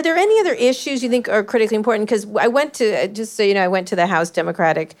 Are there any other issues you think are critically important? Because I went to, just so you know, I went to the House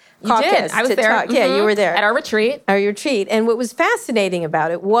Democratic Caucus. You did. I was there. Talk. Yeah, you were there. At our retreat. Our retreat. And what was fascinating about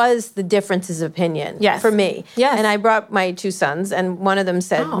it was the differences of opinion for me. Yes. And I brought my two sons, and one of them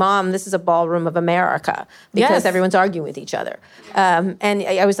said, Mom, this is a ballroom of America, because everyone's arguing with each other. And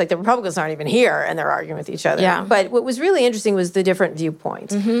I was like, the Republicans aren't even here, and they're arguing with each other. Yeah. But what was really interesting was the different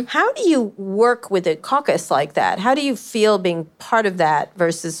viewpoints. How do you work with a caucus like that? How do you feel being part of that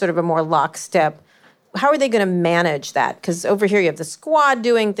versus sort of a more lockstep? How are they going to manage that? Because over here you have the squad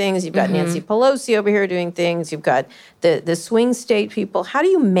doing things. You've got Nancy Pelosi over here doing things. You've got the swing state people. How do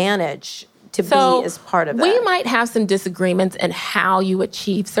you manage to be as part of that? We might have some disagreements in how you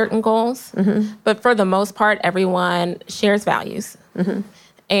achieve certain goals, but for the most part, everyone shares values.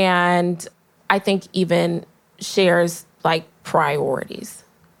 And I think even shares like priorities.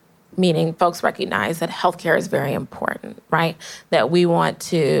 Meaning folks recognize that healthcare is very important, right? That we want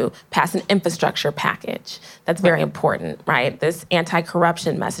to pass an infrastructure package. That's very important, right? This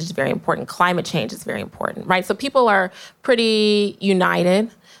anti-corruption message is very important. Climate change is very important, right? So people are pretty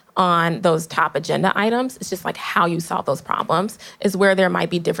united on those top agenda items. It's just like how you solve those problems is where there might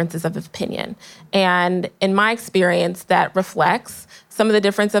be differences of opinion. And in my experience, that reflects some of the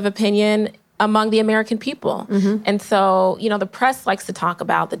difference of opinion among the American people. And so, the press likes to talk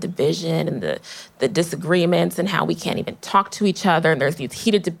about the division and the disagreements and how we can't even talk to each other. And there's these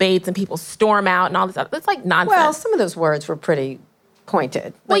heated debates and people storm out and all this stuff. It's like nonsense. Well, some of those words were pretty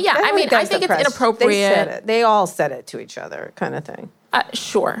pointed. Well, yeah, I think it's inappropriate. They said it. They all said it to each other, kind of thing.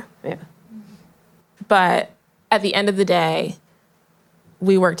 Sure. Yeah. But at the end of the day,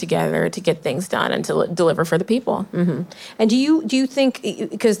 we work together to get things done and to deliver for the people. And do you think,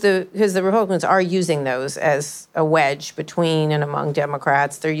 because the Republicans are using those as a wedge between and among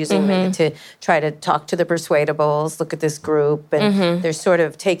Democrats, they're using them to try to talk to the persuadables, look at this group, and they're sort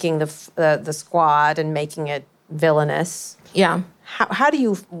of taking the squad and making it villainous. Yeah. How do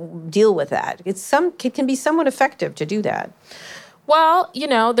you deal with that? It can be somewhat effective to do that. Well,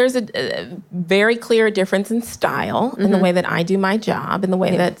 there's a very clear difference in style in the way that I do my job and the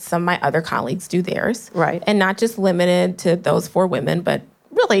way that some of my other colleagues do theirs. Right. And not just limited to those 4 women, but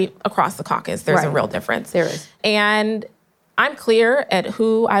really across the caucus, there's a real difference. There is. And I'm clear at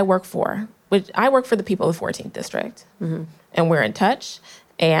who I work for, which I work for the people of the 14th District. And we're in touch.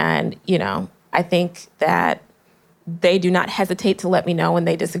 And, I think that they do not hesitate to let me know when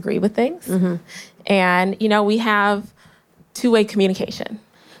they disagree with things. And, we have two-way communication.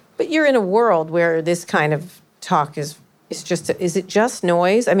 But you're in a world where this kind of talk is it just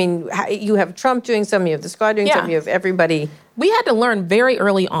noise? I mean, you have Trump doing some, you have the squad doing some, you have everybody. We had to learn very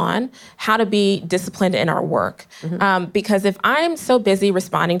early on how to be disciplined in our work. Because if I'm so busy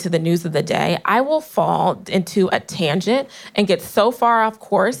responding to the news of the day, I will fall into a tangent and get so far off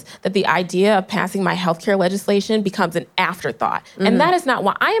course that the idea of passing my healthcare legislation becomes an afterthought. And that is not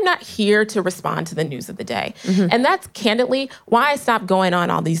why. I am not here to respond to the news of the day. And that's candidly why I stopped going on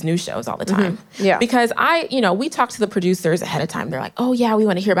all these news shows all the time. Because we talk to the producers ahead of time. They're like, oh yeah, we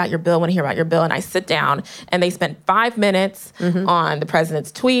want to hear about your bill, And I sit down and they spend 5 minutes on the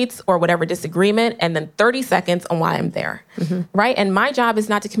president's tweets or whatever disagreement, and then 30 seconds on why I'm there, right? And my job is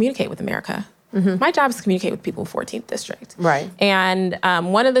not to communicate with America. My job is to communicate with people of 14th District. Right. And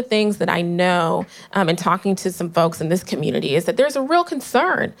one of the things that I know in talking to some folks in this community is that there's a real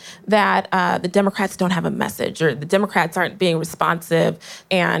concern that the Democrats don't have a message or the Democrats aren't being responsive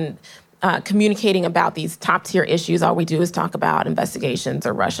and communicating about these top-tier issues. All we do is talk about investigations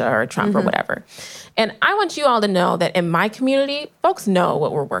or Russia or Trump or whatever. And I want you all to know that in my community, folks know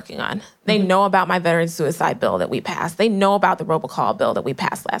what we're working on. They know about my veteran suicide bill that we passed. They know about the robocall bill that we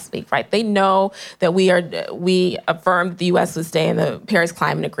passed last week, right? They know that we affirmed the U.S. would stay in the Paris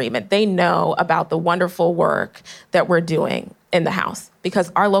Climate Agreement. They know about the wonderful work that we're doing in the House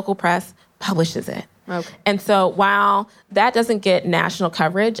because our local press publishes it. Okay. And so while that doesn't get national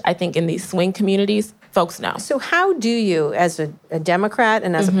coverage, I think in these swing communities, folks know. So how do you, as a Democrat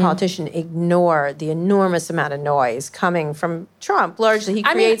and as a politician, ignore the enormous amount of noise coming from Trump? Largely, he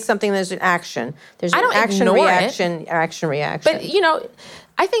creates something, there's an action. There's an action, reaction. But,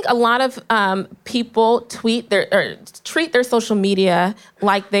 I think a lot of people treat their social media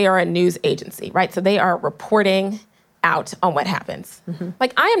like they are a news agency, right? So they are reporting out on what happens.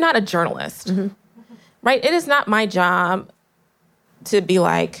 Like, I am not a journalist. Right? It is not my job to be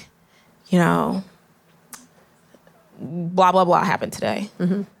like, blah, blah, blah happened today.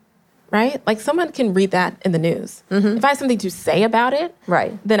 Right? Like someone can read that in the news. If I have something to say about it,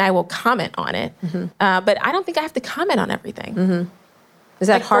 then I will comment on it. But I don't think I have to comment on everything. Is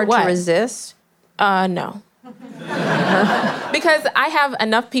that hard to resist? No. Because I have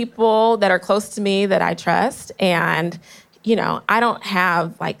enough people that are close to me that I trust. And, I don't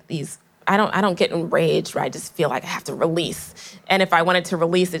have like these I don't get enraged where I just feel like I have to release. And if I wanted to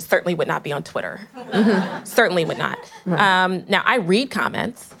release, it certainly would not be on Twitter. Certainly would not. Now, I read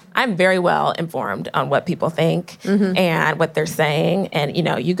comments. I'm very well informed on what people think and what they're saying. And,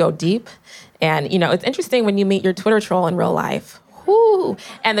 you go deep. And, it's interesting when you meet your Twitter troll in real life. Whoo!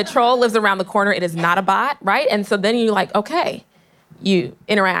 And the troll lives around the corner. It is not a bot, right? And so then you're like, okay, you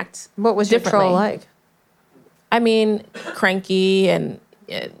interact What was your troll like? I mean, cranky and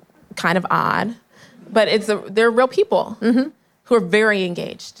kind of odd, but they're real people who are very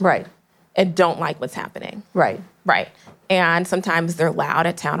engaged, right, and don't like what's happening, right. And sometimes they're loud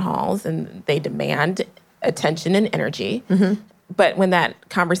at town halls and they demand attention and energy. But when that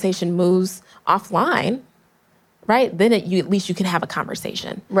conversation moves offline, right, then at least you can have a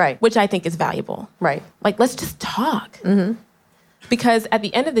conversation, right, which I think is valuable, right. Like let's just talk, because at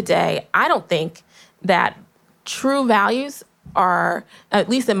the end of the day, I don't think that true values are, at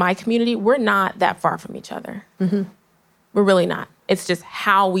least in my community, we're not that far from each other. We're really not. It's just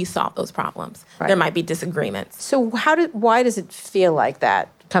how we solve those problems. Right. There might be disagreements. So why does it feel like that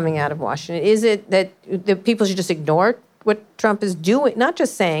coming out of Washington? Is it that the people should just ignore what Trump is doing, not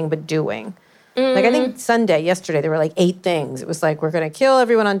just saying, but doing? Like, I think yesterday, there were like 8 things. It was like, we're going to kill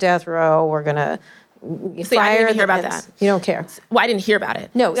everyone on death row. We're going to See, I didn't even hear about that. You don't care. Well, I didn't hear about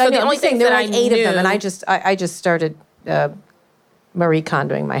it. No, so the only thing there that were like 8 of them, and I just started Marie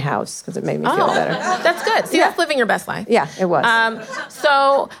Kondoing my house because it made me feel better. That's good. See, that's living your best life. Yeah, it was.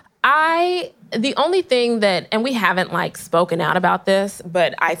 So the only thing that, and we haven't like spoken out about this,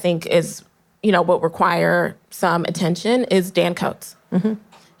 but I think is, what require some attention is Dan Coats.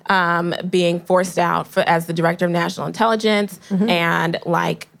 Being forced out as the director of national intelligence, and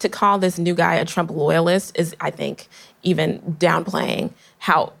like to call this new guy a Trump loyalist is, I think, even downplaying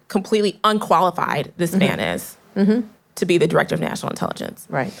how completely unqualified this man is to be the director of national intelligence.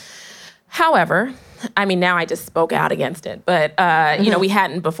 Right. However, I mean, now I just spoke out against it, but we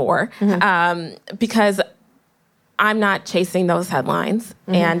hadn't before because I'm not chasing those headlines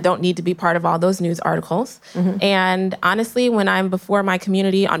and don't need to be part of all those news articles. And honestly, when I'm before my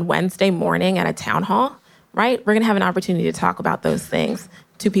community on Wednesday morning at a town hall, right, we're going to have an opportunity to talk about those things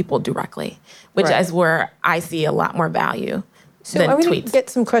to people directly, which is where I see a lot more value than I'm tweets. going to get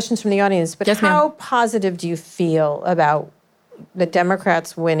some questions from the audience, but how positive do you feel about the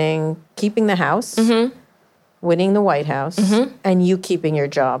Democrats winning, keeping the House, winning the White House, and you keeping your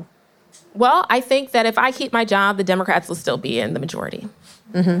job? Well, I think that if I keep my job, the Democrats will still be in the majority.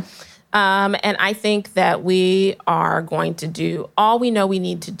 And I think that we are going to do all we know we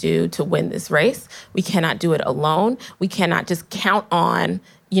need to do to win this race. We cannot do it alone. We cannot just count on,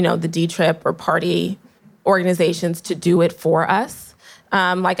 the D-Trip or party organizations to do it for us.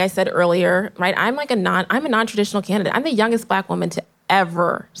 Like I said earlier, right, I'm a non-traditional candidate. I'm the youngest Black woman to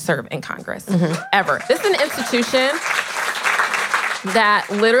ever serve in Congress, ever. This is an institution that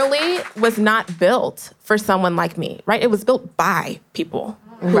literally was not built for someone like me, right? It was built by people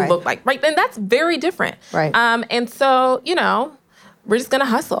who look like, right? And that's very different. Right. And so, we're just gonna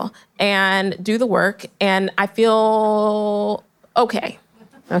hustle and do the work. And I feel okay.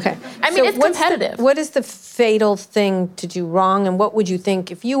 Okay. I mean, it's competitive. What is the fatal thing to do wrong? And what would you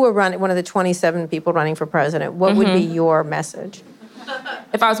think, if you were one of the 27 people running for president, what would be your message?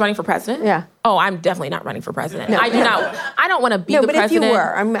 If I was running for president? Yeah. Oh, I'm definitely not running for president. No. I don't want to be the president. No, but if you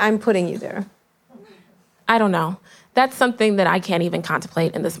were, I'm putting you there. I don't know. That's something that I can't even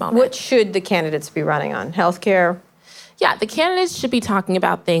contemplate in this moment. What should the candidates be running on? Healthcare? Yeah, the candidates should be talking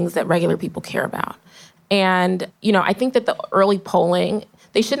about things that regular people care about. And, I think that the early polling,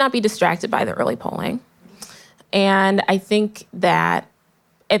 they should not be distracted by the early polling. And I think that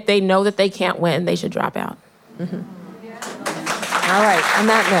if they know that they can't win, they should drop out. All right, on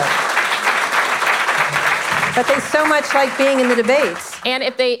that note. But they so much like being in the debates. And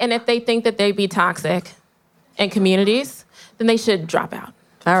if they think that they'd be toxic in communities, then they should drop out.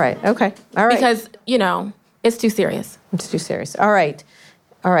 All right, okay. All right. Because, it's too serious. It's too serious. All right,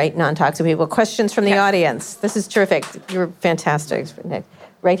 non-toxic people. Questions from the audience. This is terrific. You're fantastic.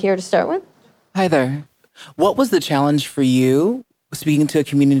 Right here to start with. Hi there. What was the challenge for you speaking to a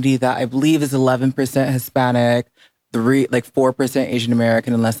community that I believe is 11% Hispanic, 4% Asian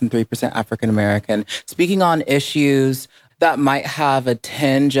American, and less than 3% African American, speaking on issues that might have a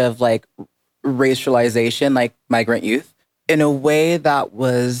tinge of racialization, like migrant youth, in a way that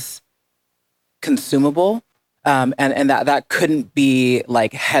was consumable, and that couldn't be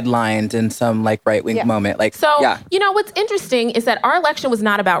headlined in some right-wing moment. What's interesting is that our election was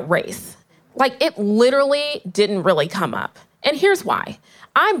not about race. It literally didn't really come up. And here's why.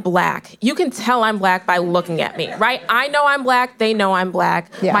 I'm Black. You can tell I'm Black by looking at me, right? I know I'm Black. They know I'm Black.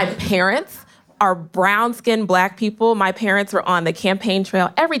 Yeah. My parents are brown-skinned Black people. My parents were on the campaign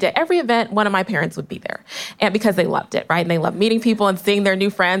trail every day. Every event, one of my parents would be there. And because they loved it, right? And they loved meeting people and seeing their new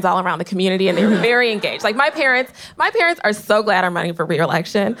friends all around the community, and they were very engaged. My parents are so glad I'm running for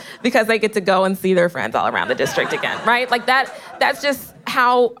re-election because they get to go and see their friends all around the district again, right? That's just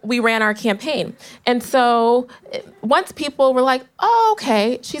how we ran our campaign. And so once people were like, oh,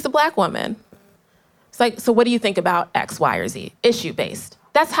 okay, she's a Black woman. It's so what do you think about X, Y, or Z? Issue-based.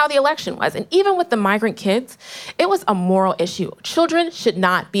 That's how the election was. And even with the migrant kids, it was a moral issue. Children should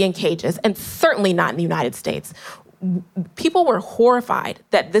not be in cages, and certainly not in the United States. People were horrified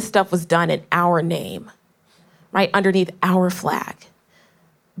that this stuff was done in our name, right, underneath our flag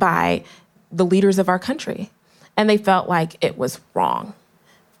by the leaders of our country. And they felt like it was wrong,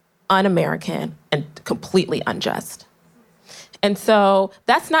 un-American, and completely unjust. And so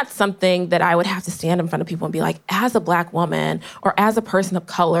that's not something that I would have to stand in front of people and be like, as a Black woman or as a person of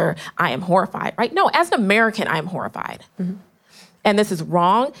color, I am horrified, right? No, as an American, I am horrified. And this is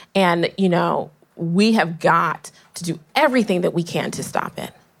wrong. And, we have got to do everything that we can to stop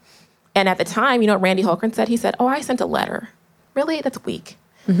it. And at the time, Randy Holgren said, he said, oh, I sent a letter. Really? That's weak.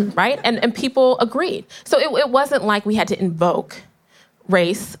 right? And people agreed. So it wasn't like we had to invoke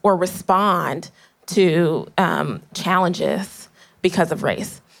race or respond to challenges because of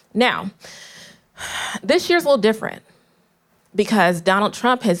race. Now, this year's a little different because Donald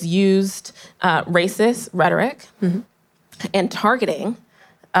Trump has used racist rhetoric and targeting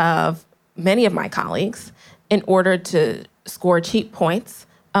of many of my colleagues in order to score cheap points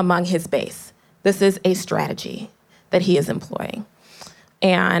among his base. This is a strategy that he is employing.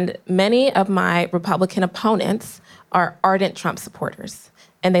 And many of my Republican opponents are ardent Trump supporters,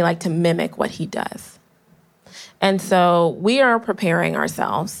 and they like to mimic what he does. And so we are preparing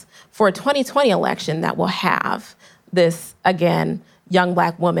ourselves for a 2020 election that will have this, again, young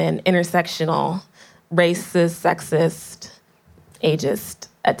Black woman, intersectional, racist, sexist, ageist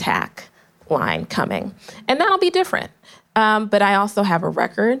attack line coming. And that'll be different. But I also have a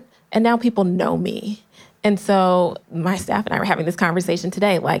record, and now people know me. And so my staff and I were having this conversation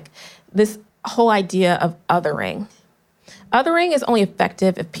today, like this whole idea of othering. Othering is only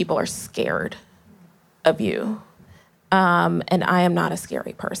effective if people are scared of you. And I am not a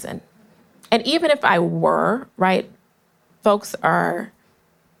scary person. And even if I were, right, folks are,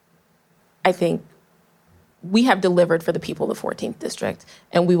 I think, we have delivered for the people of the 14th District,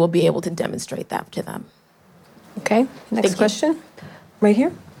 and we will be able to demonstrate that to them. Okay, next question. Right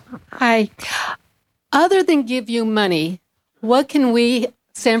here. Hi. Other than give you money, what can we,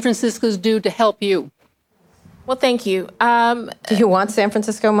 San Franciscans, do to help you? Well, thank you. Do you want San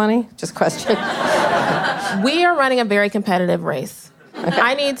Francisco money? Just question. We are running a very competitive race. Okay.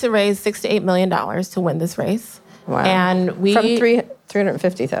 I need to raise $6 to $8 million to win this race. Wow. And we from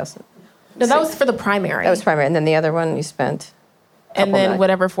 350,000. No, that was for the primary. That was primary, and then the other one you spent. And then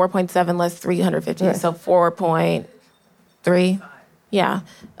whatever 4.7 less 350, right. So 4.3. Yeah,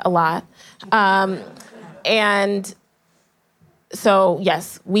 a lot. And so,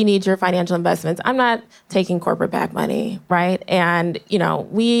 yes, we need your financial investments. I'm not taking corporate back money, right? And, you know,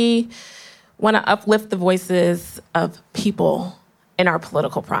 we want to uplift the voices of people in our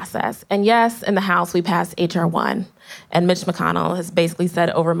political process. And yes, in the House, we passed H.R. 1, and Mitch McConnell has basically said,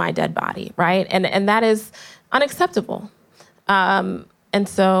 over my dead body, right? And that is unacceptable. And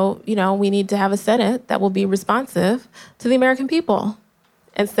so, you know, we need to have a Senate that will be responsive to the American people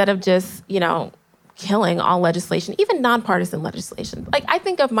instead of just, you know, killing all legislation, even nonpartisan legislation. Like, I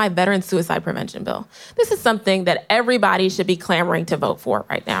think of my veteran suicide prevention bill. This is something that everybody should be clamoring to vote for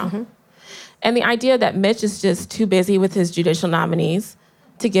right now. Mm-hmm. And the idea that Mitch is just too busy with his judicial nominees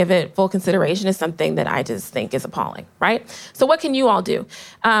to give it full consideration is something that I just think is appalling, right? So what can you all do?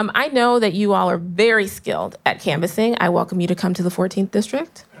 I know that you all are very skilled at canvassing. I welcome you to come to the 14th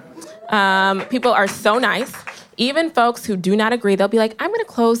District. People are so nice. Even folks who do not agree, they'll be like, I'm going to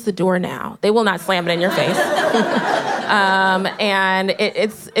close the door now. They will not slam it in your face. And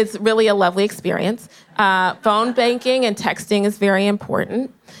it's really a lovely experience. Phone banking and texting is very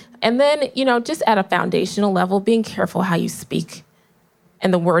important. And then, you know, just at a foundational level, being careful how you speak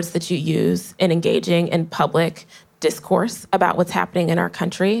and the words that you use in engaging in public discourse about what's happening in our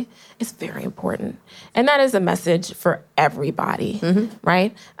country is very important. And that is a message for everybody,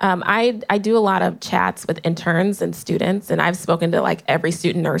 right? I do a lot of chats with interns and students, and I've spoken to like every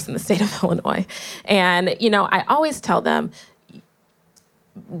student nurse in the state of Illinois. And, you know, I always tell them,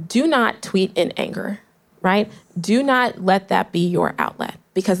 do not tweet in anger, right? Do not let that be your outlet,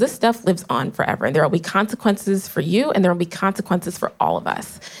 because this stuff lives on forever. And there will be consequences for you, and there will be consequences for all of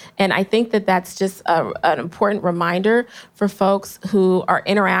us. And I think that that's just an important reminder for folks who are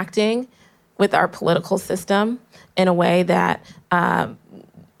interacting with our political system in a way that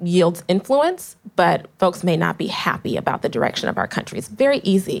yields influence, but folks may not be happy about the direction of our country. It's very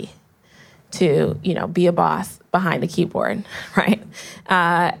easy to, you know, be a boss behind the keyboard, right?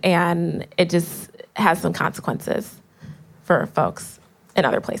 And it just has some consequences for folks in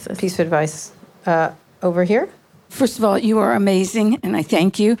other places. Piece of advice over here. First of all, you are amazing, and I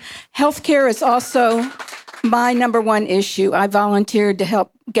thank you. Healthcare is also my number one issue. I volunteered to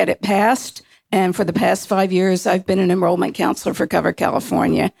help get it passed, and for the past 5 years, I've been an enrollment counselor for Cover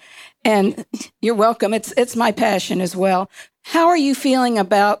California. And you're welcome. It's my passion as well. How are you feeling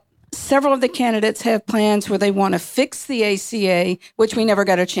about several of the candidates have plans where they want to fix the ACA, which we never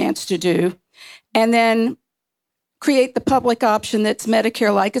got a chance to do, and then create the public option that's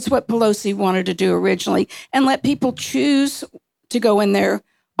Medicare-like? It's what Pelosi wanted to do originally, and let people choose to go in there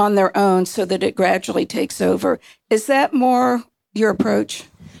on their own so that it gradually takes over. Is that more your approach?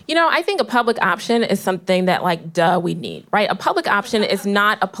 You know, I think a public option is something that, like, we need, right? A public option is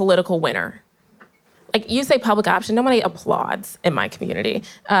not a political winner. like you say public option, nobody applauds in my community.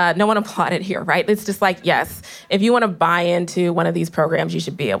 No one applauded here, right? It's just like, yes, if you want to buy into one of these programs, you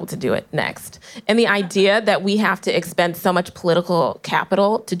should be able to do it next. And the idea that we have to expend so much political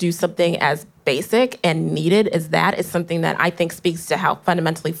capital to do something as basic and needed as that is something that I think speaks to how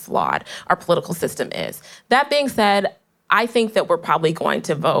fundamentally flawed our political system is. That being said, I think that we're probably going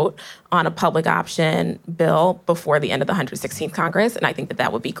to vote on a public option bill before the end of the 116th Congress, and I think that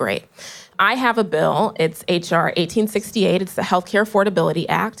that would be great. I have a bill, it's H.R. 1868, it's the Healthcare Affordability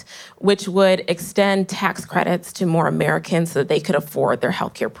Act, which would extend tax credits to more Americans so that they could afford their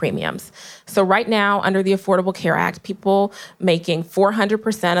healthcare premiums. So right now, under the Affordable Care Act, people making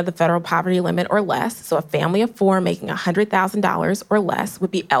 400% of the federal poverty limit or less, so a family of four making $100,000 or less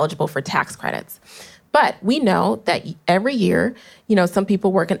would be eligible for tax credits. But we know that every year, some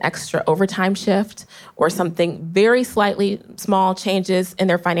people work an extra overtime shift or something very slightly small changes in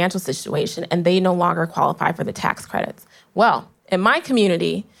their financial situation, and they no longer qualify for the tax credits. Well, in my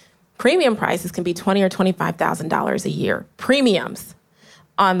community, premium prices can be $20,000 or $25,000 a year. Premiums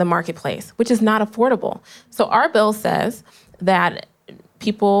on the marketplace, which is not affordable. So our bill says that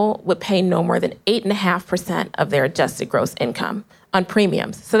people would pay no more than 8.5% of their adjusted gross income on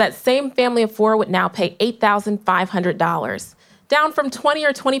premiums. So that same family of four would now pay $8,500, down from $20,000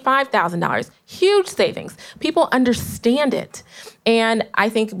 or $25,000. Huge savings. People understand it. And I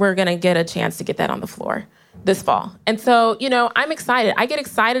think we're going to get a chance to get that on the floor this fall. And so, I'm excited. I get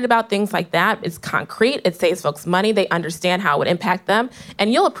excited about things like that. It's concrete. It saves folks money. They understand how it would impact them.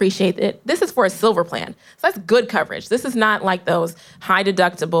 And you'll appreciate it. This is for a silver plan. So that's good coverage. This is not like those high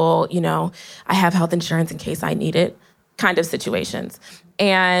deductible, I have health insurance in case I need it kind of situations.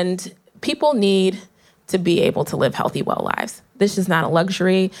 And people need to be able to live healthy, well lives. This is not a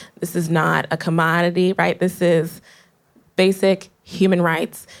luxury. This is not a commodity, right? This is basic human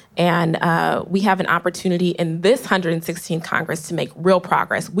rights. And we have an opportunity in this 116th Congress to make real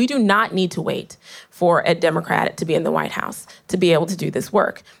progress. We do not need to wait for a Democrat to be in the White House to be able to do this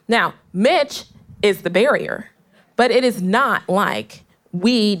work. Now, Mitch is the barrier, but it is not like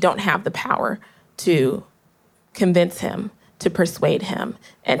we don't have the power to convince him, to persuade him,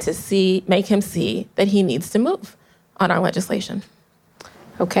 and to make him see that he needs to move on our legislation.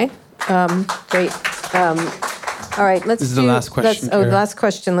 Okay, great. All right, let's do... This is the last question. The last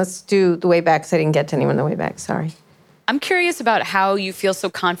question. Let's do the way back, because I didn't get to anyone on the way back. Sorry. I'm curious about how you feel so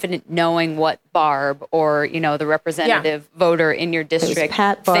confident knowing what Barb or, the representative voter in your district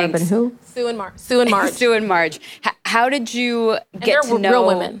Pat, Barb, and who? Sue and Marge. Sue and Marge. How did you get to know... real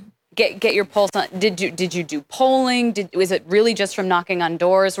women. Get your pulse on. Did you do polling? Was it really just from knocking on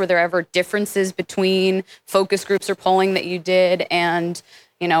doors? Were there ever differences between focus groups or polling that you did and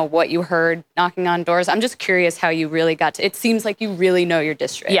what you heard knocking on doors? I'm just curious how you really got to. It seems like you really know your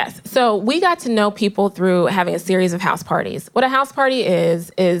district. Yes. So we got to know people through having a series of house parties. What a house party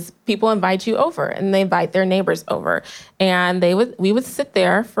is people invite you over and they invite their neighbors over, and we would sit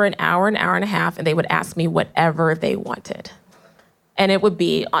there for an hour and a half, and they would ask me whatever they wanted. And it would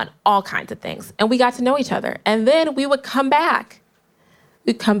be on all kinds of things. And we got to know each other. And then we would come back.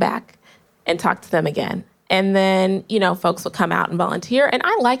 We'd come back and talk to them again. And then, folks would come out and volunteer. And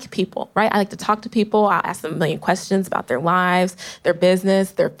I like people, right? I like to talk to people. I'll ask them a million questions about their lives, their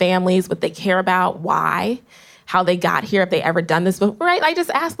business, their families, what they care about, why, how they got here, if they ever done this before, right? I just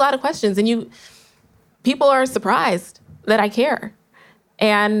ask a lot of questions. And people are surprised that I care.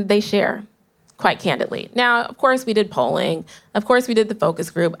 And they share. Quite candidly. Now, of course, we did polling. Of course, we did the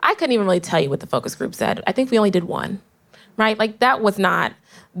focus group. I couldn't even really tell you what the focus group said. I think we only did one, right? Like, that was not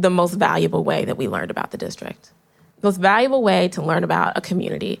the most valuable way that we learned about the district. The most valuable way to learn about a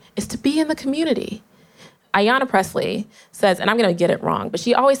community is to be in the community. Ayanna Pressley says, and I'm going to get it wrong, but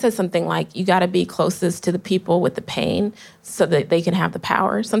she always says something like, you got to be closest to the people with the pain so that they can have the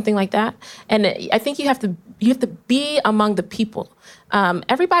power, something like that. And I think you have to be among the people.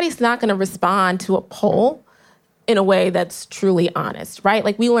 Everybody's not going to respond to a poll in a way that's truly honest, right?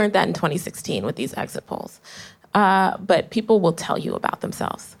 Like, we learned that in 2016 with these exit polls. But people will tell you about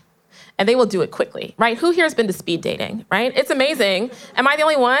themselves. And they will do it quickly, right? Who here has been to speed dating, right? It's amazing. Am I the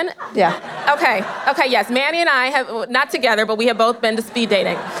only one? Yeah. Okay, yes. Manny and I have, not together, but we have both been to speed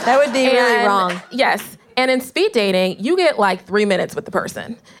dating. That would be really wrong. Yes. And in speed dating, you get like 3 minutes with the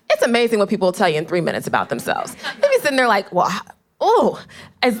person. It's amazing what people will tell you in 3 minutes about themselves. They'll be sitting there like, well, oh,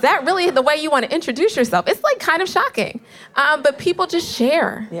 is that really the way you want to introduce yourself? It's like kind of shocking. But people just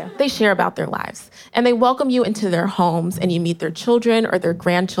share. Yeah. They share about their lives. And they welcome you into their homes, and you meet their children or their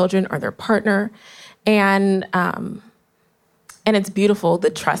grandchildren or their partner. And it's beautiful, the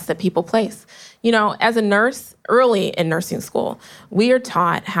trust that people place. As a nurse, early in nursing school, we are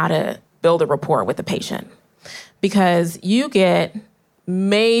taught how to build a rapport with the patient, because you get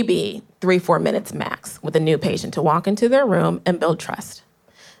maybe 3-4 minutes max with a new patient to walk into their room and build trust.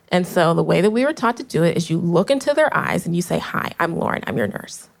 And so the way that we were taught to do it is you look into their eyes and you say, "Hi, I'm Lauren, I'm your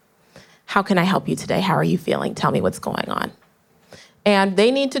nurse. How can I help you today? How are you feeling? Tell me what's going on." And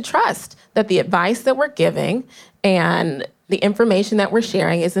they need to trust that the advice that we're giving and the information that we're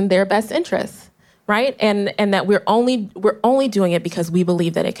sharing is in their best interest, right? And that we're only doing it because we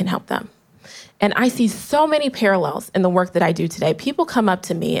believe that it can help them. And I see so many parallels in the work that I do today. People come up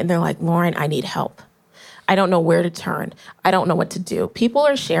to me and they're like, "Lauren, I need help. I don't know where to turn. I don't know what to do." People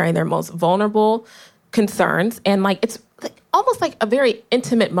are sharing their most vulnerable concerns, and like it's almost like a very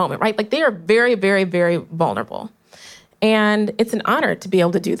intimate moment, right? Like they are very, very, very vulnerable. And it's an honor to be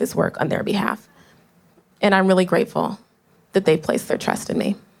able to do this work on their behalf. And I'm really grateful that they placed their trust in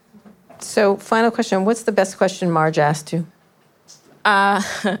me. So, final question. What's the best question Marge asked you?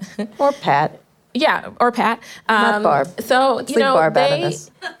 Or Pat. Yeah, or Pat. Not Barb. So, Let's leave Barb out of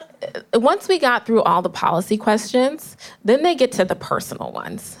this. Once we got through all the policy questions, then they get to the personal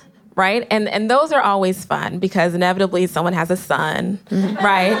ones, right? And those are always fun because inevitably someone has a son,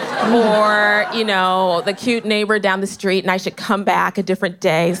 right? Or, the cute neighbor down the street and I should come back a different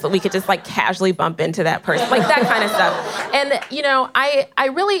day so that we could just like casually bump into that person, like that kind of stuff. And, I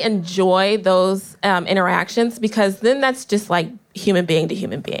really enjoy those interactions because then that's just like human being to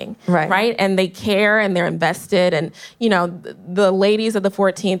human being, right? And they care and they're invested. And, the ladies of the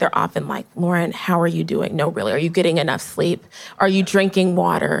 14th are often like, "Lauren, how are you doing? No, really, are you getting enough sleep? Are you drinking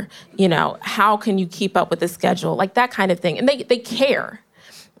water? How can you keep up with the schedule?" Like that kind of thing. And they care.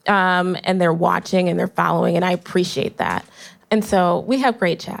 And they're watching and they're following, and I appreciate that. And so we have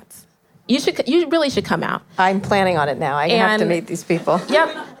great chats. You really should come out. I'm planning on it now. I have to meet these people. Yep.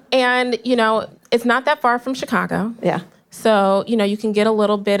 And, it's not that far from Chicago. Yeah. So, you can get a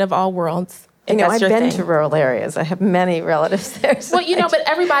little bit of all worlds. I've been to rural areas. I have many relatives there. So well, but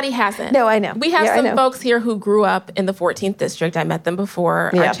everybody hasn't. No, I know. We have some folks here who grew up in the 14th District. I met them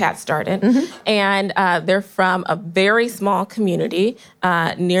before our chat started. And they're from a very small community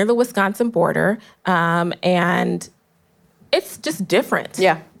near the Wisconsin border. And it's just different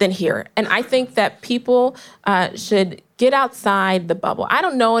than here. And I think that people should get outside the bubble. I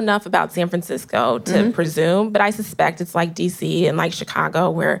don't know enough about San Francisco to presume, but I suspect it's like DC and like Chicago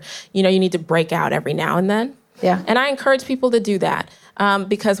where, you need to break out every now and then. Yeah. And I encourage people to do that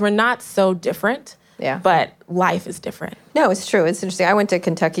because we're not so different, but life is different. No, it's true. It's interesting. I went to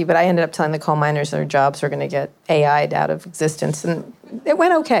Kentucky, but I ended up telling the coal miners their jobs were going to get AI'd out of existence, and it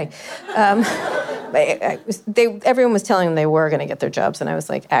went okay. Everyone was telling them they were going to get their jobs, and I was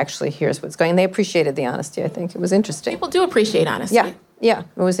like, actually, here's what's going on. They appreciated the honesty. I think it was interesting. People do appreciate honesty. Yeah,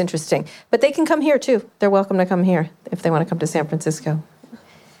 it was interesting. But they can come here, too. They're welcome to come here if they want to come to San Francisco.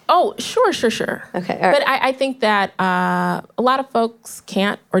 Oh, sure. Okay. All right. But I think that a lot of folks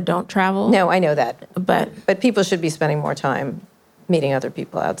can't or don't travel. No, I know that. But people should be spending more time meeting other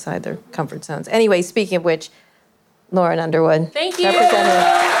people outside their comfort zones. Anyway, speaking of which, Lauren Underwood. Thank you. Good to see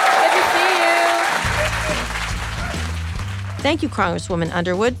you. Thank you, Congresswoman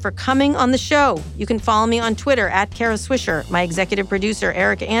Underwood, for coming on the show. You can follow me on Twitter @Kara Swisher. My executive producer,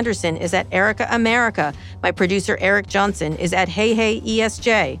 Erica Anderson, is @Erica America. My producer, Eric Johnson, is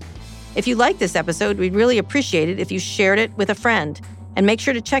 @HeyHeyESJ. If you like this episode, we'd really appreciate it if you shared it with a friend. And make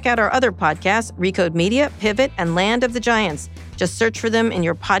sure to check out our other podcasts, Recode Media, Pivot, and Land of the Giants. Just search for them in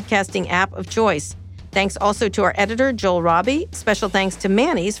your podcasting app of choice. Thanks also to our editor, Joel Robbie. Special thanks to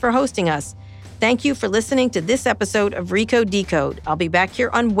Manny's for hosting us. Thank you for listening to this episode of Recode Decode. I'll be back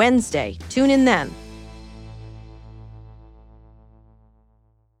here on Wednesday. Tune in then.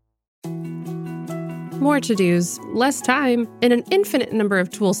 More to-dos, less time, and an infinite number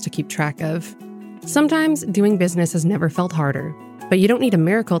of tools to keep track of. Sometimes doing business has never felt harder, but you don't need a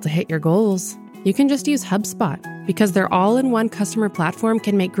miracle to hit your goals. You can just use HubSpot because their all-in-one customer platform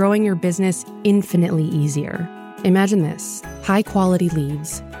can make growing your business infinitely easier. Imagine this: high-quality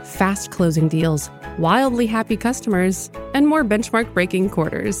leads, fast closing deals, wildly happy customers, and more benchmark-breaking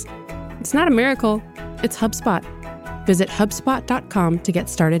quarters. It's not a miracle, it's HubSpot. Visit HubSpot.com to get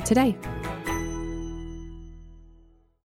started today.